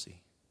His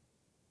mercy.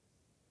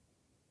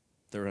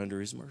 They're under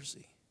His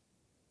mercy.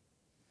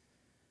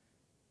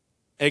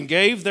 And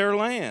gave their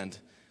land.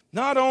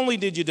 Not only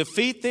did you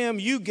defeat them,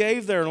 you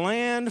gave their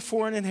land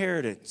for an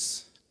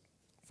inheritance.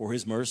 For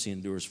His mercy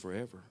endures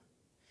forever.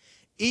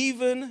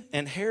 Even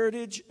an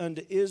heritage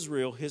unto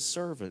Israel His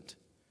servant,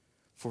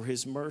 for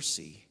His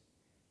mercy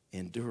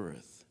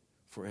endureth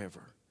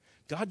forever.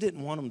 God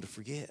didn't want them to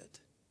forget.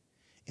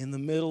 In the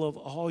middle of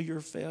all your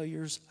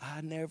failures,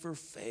 I never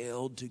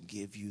failed to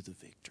give you the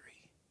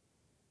victory.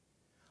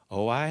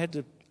 Oh, I had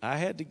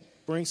to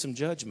bring some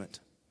judgment.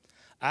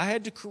 I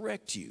had to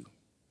correct you.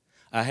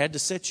 I had to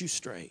set you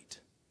straight.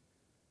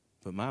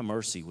 But my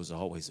mercy was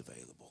always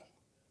available.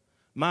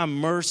 My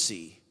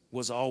mercy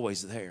was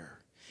always there.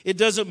 It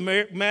doesn't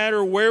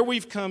matter where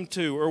we've come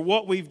to or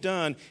what we've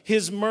done.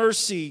 His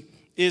mercy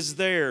is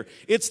there.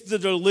 It's the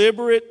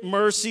deliberate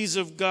mercies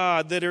of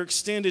God that are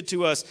extended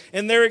to us.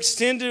 And they're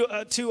extended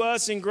to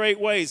us in great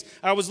ways.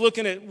 I was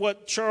looking at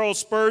what Charles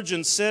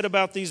Spurgeon said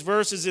about these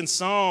verses in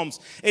Psalms.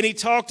 And he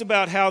talked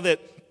about how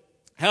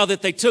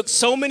that they took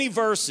so many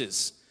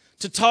verses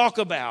to talk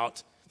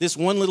about this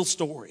one little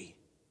story.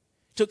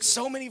 Took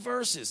so many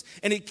verses.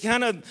 And it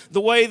kind of,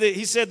 the way that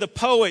he said the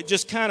poet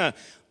just kind of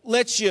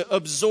lets you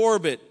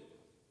absorb it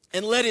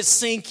and let it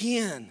sink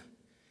in.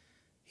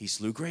 He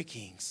slew great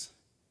kings.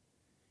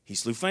 He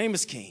slew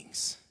famous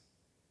kings.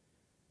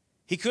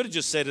 He could have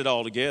just said it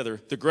all together.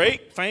 The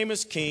great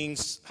famous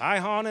kings,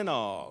 Sihon and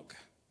Og,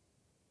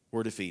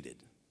 were defeated.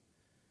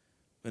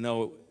 But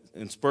no,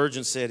 and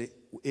Spurgeon said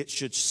it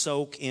should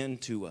soak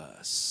into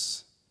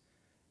us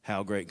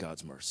how great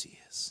God's mercy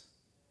is.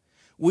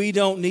 We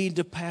don't need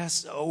to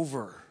pass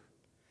over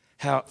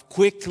how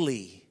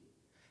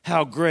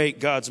great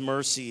God's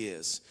mercy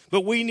is.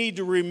 But we need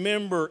to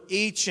remember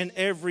each and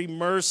every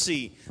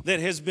mercy that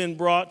has been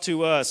brought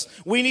to us.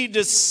 We need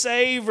to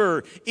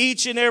savor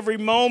each and every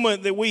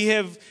moment that we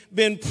have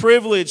been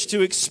privileged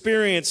to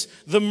experience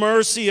the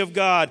mercy of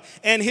God.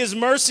 And His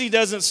mercy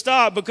doesn't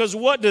stop, because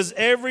what does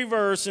every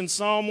verse in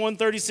Psalm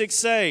 136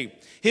 say?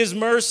 His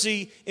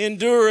mercy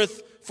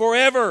endureth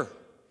forever.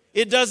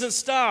 It doesn't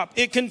stop.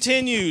 It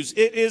continues.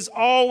 It is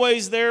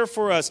always there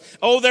for us.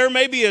 Oh, there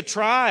may be a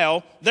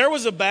trial. There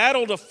was a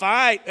battle to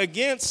fight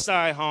against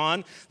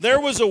Sihon.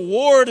 There was a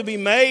war to be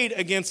made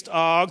against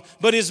Og,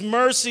 but His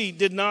mercy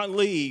did not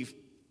leave.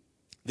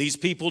 These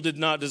people did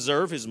not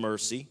deserve His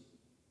mercy.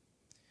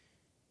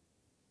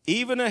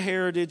 Even a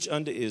heritage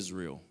unto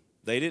Israel.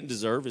 They didn't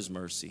deserve His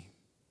mercy.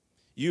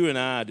 You and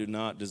I do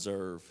not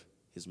deserve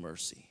His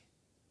mercy.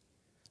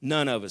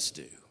 None of us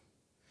do.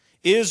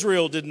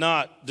 Israel did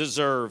not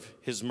deserve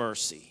His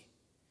mercy.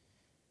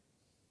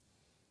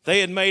 They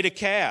had made a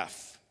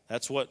calf.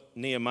 That's what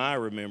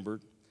Nehemiah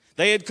remembered.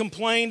 They had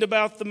complained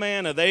about the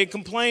manna. They had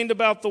complained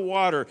about the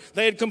water.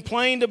 They had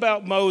complained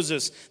about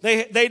Moses.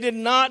 They did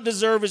not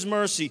deserve His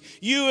mercy.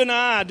 You and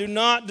I do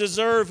not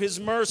deserve His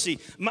mercy.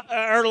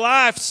 Our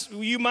lives,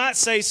 you might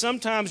say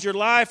sometimes your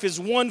life is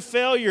one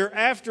failure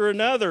after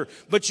another.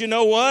 But you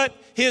know what?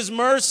 His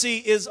mercy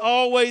is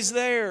always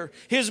there.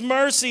 His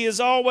mercy is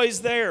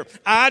always there.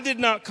 I did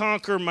not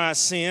conquer my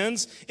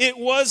sins. It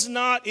was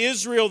not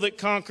Israel that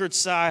conquered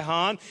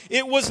Sihon.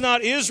 It was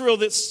not Israel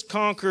that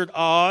conquered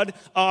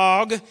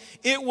Og.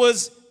 It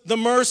was the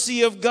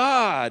mercy of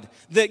God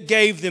that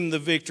gave them the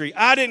victory.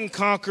 I didn't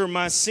conquer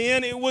my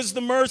sin. It was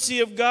the mercy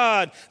of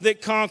God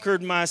that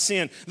conquered my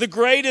sin. The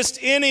greatest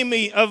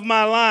enemy of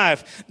my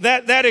life,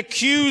 that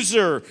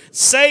accuser,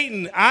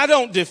 Satan, I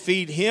don't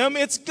defeat him.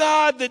 It's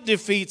God that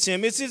defeats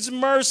him. It's His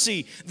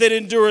mercy that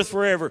endureth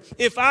forever.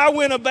 If I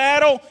win a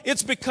battle,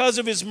 it's because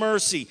of His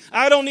mercy.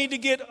 I don't need to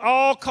get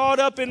all caught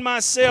up in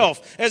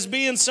myself as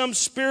being some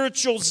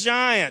spiritual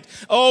giant.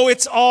 Oh,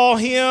 it's all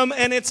Him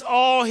and it's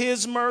all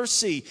His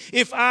mercy.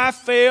 If I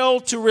fail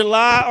to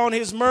rely on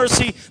His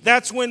mercy,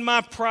 that's when my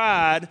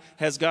pride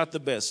has got the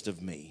best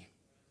of me.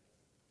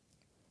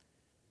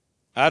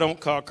 I don't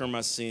conquer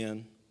my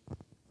sin.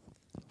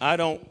 I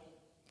don't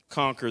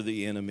conquer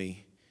the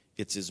enemy.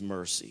 It's His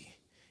mercy.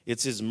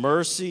 It's His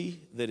mercy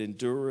that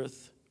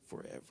endureth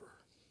forever.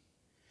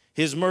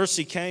 His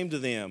mercy came to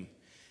them.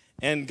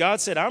 And God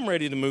said, I'm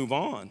ready to move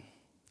on.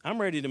 I'm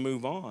ready to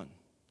move on.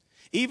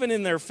 Even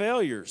in their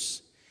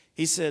failures,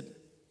 He said,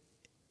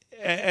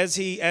 as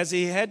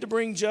he had to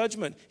bring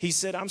judgment, He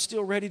said, I'm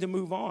still ready to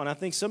move on. I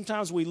think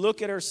sometimes we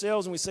look at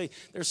ourselves and we say,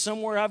 there's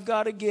somewhere I've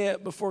got to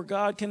get before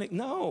God can.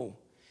 No,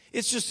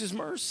 it's just His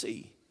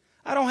mercy.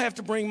 I don't have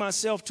to bring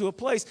myself to a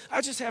place.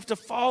 I just have to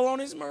fall on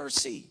His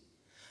mercy.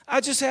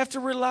 I just have to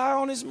rely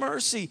on His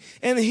mercy,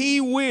 and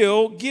He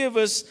will give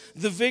us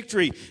the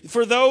victory.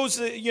 For those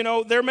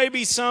that, there may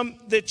be some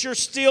that you're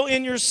still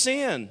in your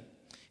sin.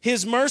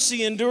 His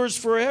mercy endures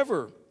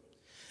forever.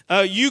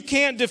 You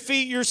can't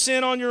defeat your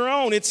sin on your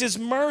own. It's His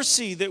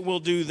mercy that will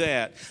do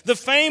that. The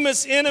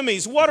famous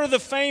enemies. What are the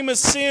famous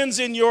sins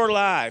in your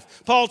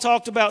life? Paul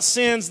talked about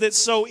sins that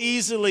so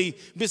easily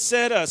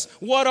beset us.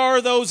 What are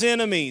those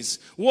enemies?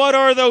 What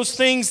are those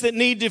things that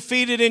need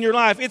defeated in your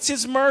life? It's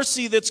His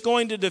mercy that's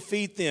going to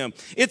defeat them.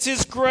 It's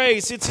His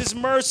grace. It's His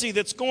mercy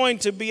that's going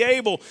to be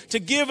able to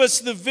give us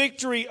the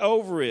victory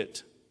over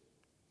it.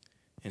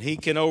 And He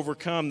can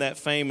overcome that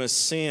famous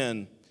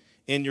sin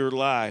in your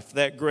life,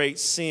 that great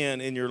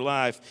sin in your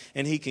life,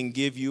 and He can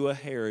give you a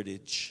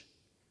heritage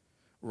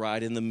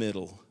right in the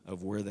middle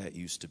of where that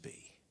used to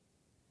be.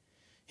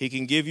 He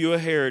can give you a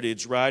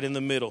heritage right in the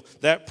middle.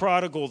 That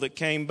prodigal that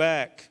came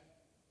back,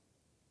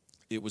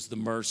 it was the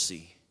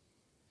mercy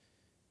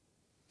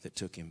that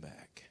took him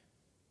back.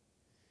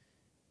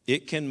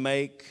 It can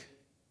make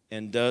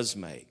and does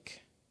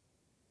make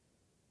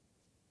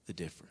the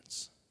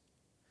difference.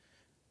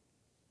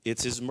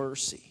 It's His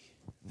mercy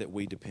that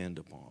we depend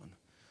upon.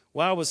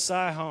 Why was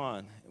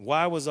Sihon,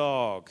 why was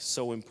Og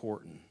so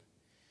important?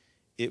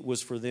 It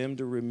was for them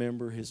to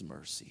remember His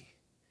mercy.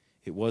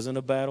 It wasn't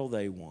a battle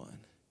they won.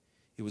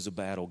 It was a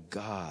battle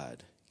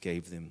God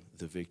gave them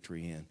the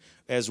victory in.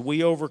 As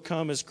we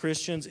overcome as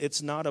Christians,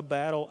 it's not a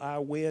battle I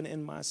win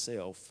in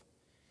myself.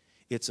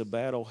 It's a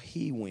battle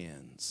He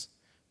wins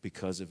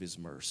because of His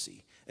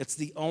mercy. It's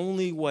the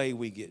only way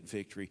we get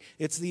victory.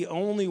 It's the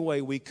only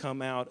way we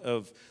come out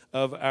of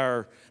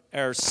our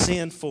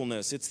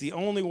sinfulness. It's the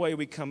only way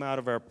we come out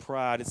of our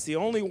pride. It's the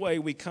only way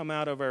we come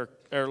out of our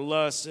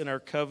lust and our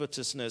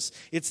covetousness.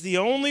 It's the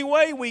only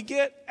way we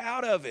get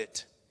out of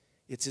it.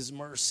 It's His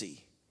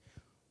mercy.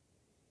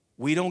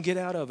 We don't get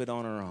out of it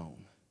on our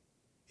own.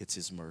 It's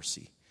His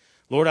mercy.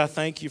 Lord, I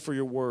thank You for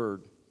Your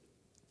word.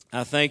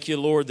 I thank You,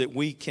 Lord, that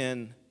we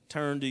can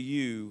turn to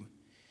You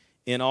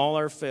in all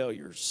our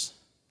failures,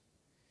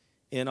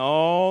 in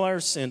all our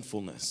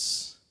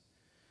sinfulness.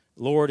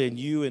 Lord, and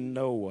You in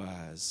no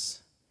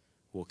wise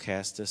will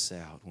cast us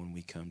out when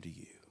we come to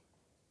You.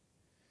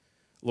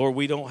 Lord,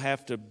 we don't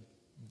have to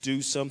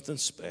do something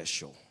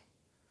special,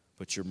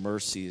 but Your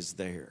mercy is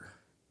there.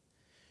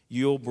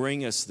 You'll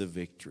bring us the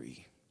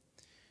victory.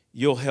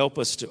 You'll help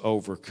us to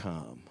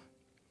overcome.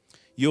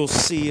 You'll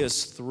see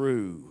us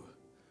through.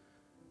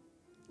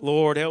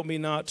 Lord, help me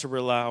not to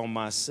rely on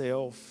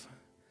myself.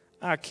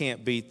 I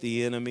can't beat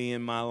the enemy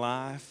in my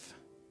life.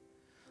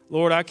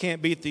 Lord, I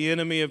can't beat the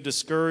enemy of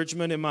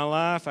discouragement in my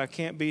life. I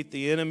can't beat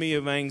the enemy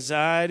of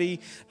anxiety.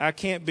 I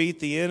can't beat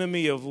the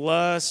enemy of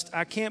lust.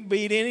 I can't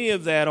beat any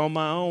of that on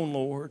my own,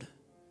 Lord.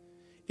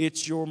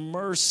 It's Your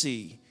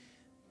mercy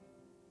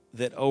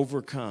that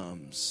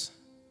overcomes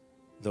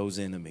those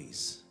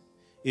enemies.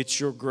 It's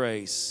Your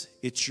grace.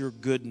 It's Your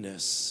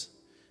goodness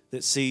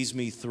that sees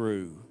me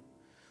through.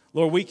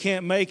 Lord, we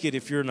can't make it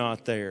if You're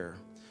not there.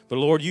 But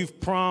Lord,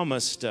 You've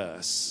promised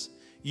us.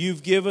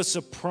 You've given us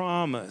a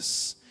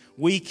promise.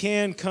 We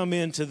can come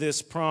into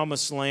this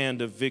promised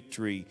land of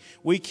victory.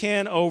 We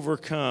can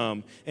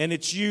overcome. And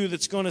it's You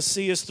that's going to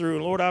see us through.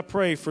 And Lord, I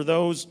pray for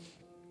those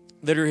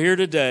that are here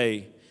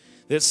today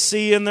that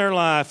see in their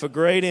life a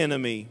great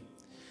enemy.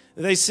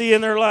 They see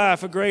in their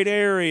life a great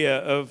area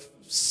of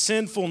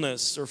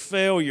sinfulness or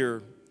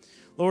failure.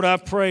 Lord, I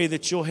pray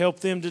that You'll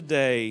help them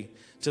today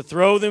to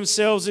throw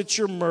themselves at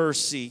Your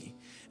mercy.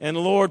 And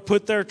Lord,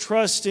 put their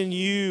trust in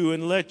You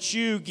and let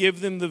You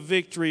give them the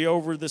victory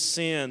over the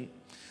sin,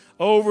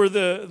 over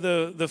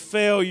the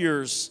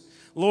failures.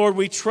 Lord,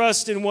 we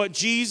trust in what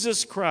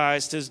Jesus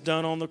Christ has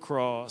done on the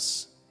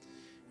cross.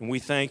 And we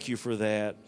thank You for that.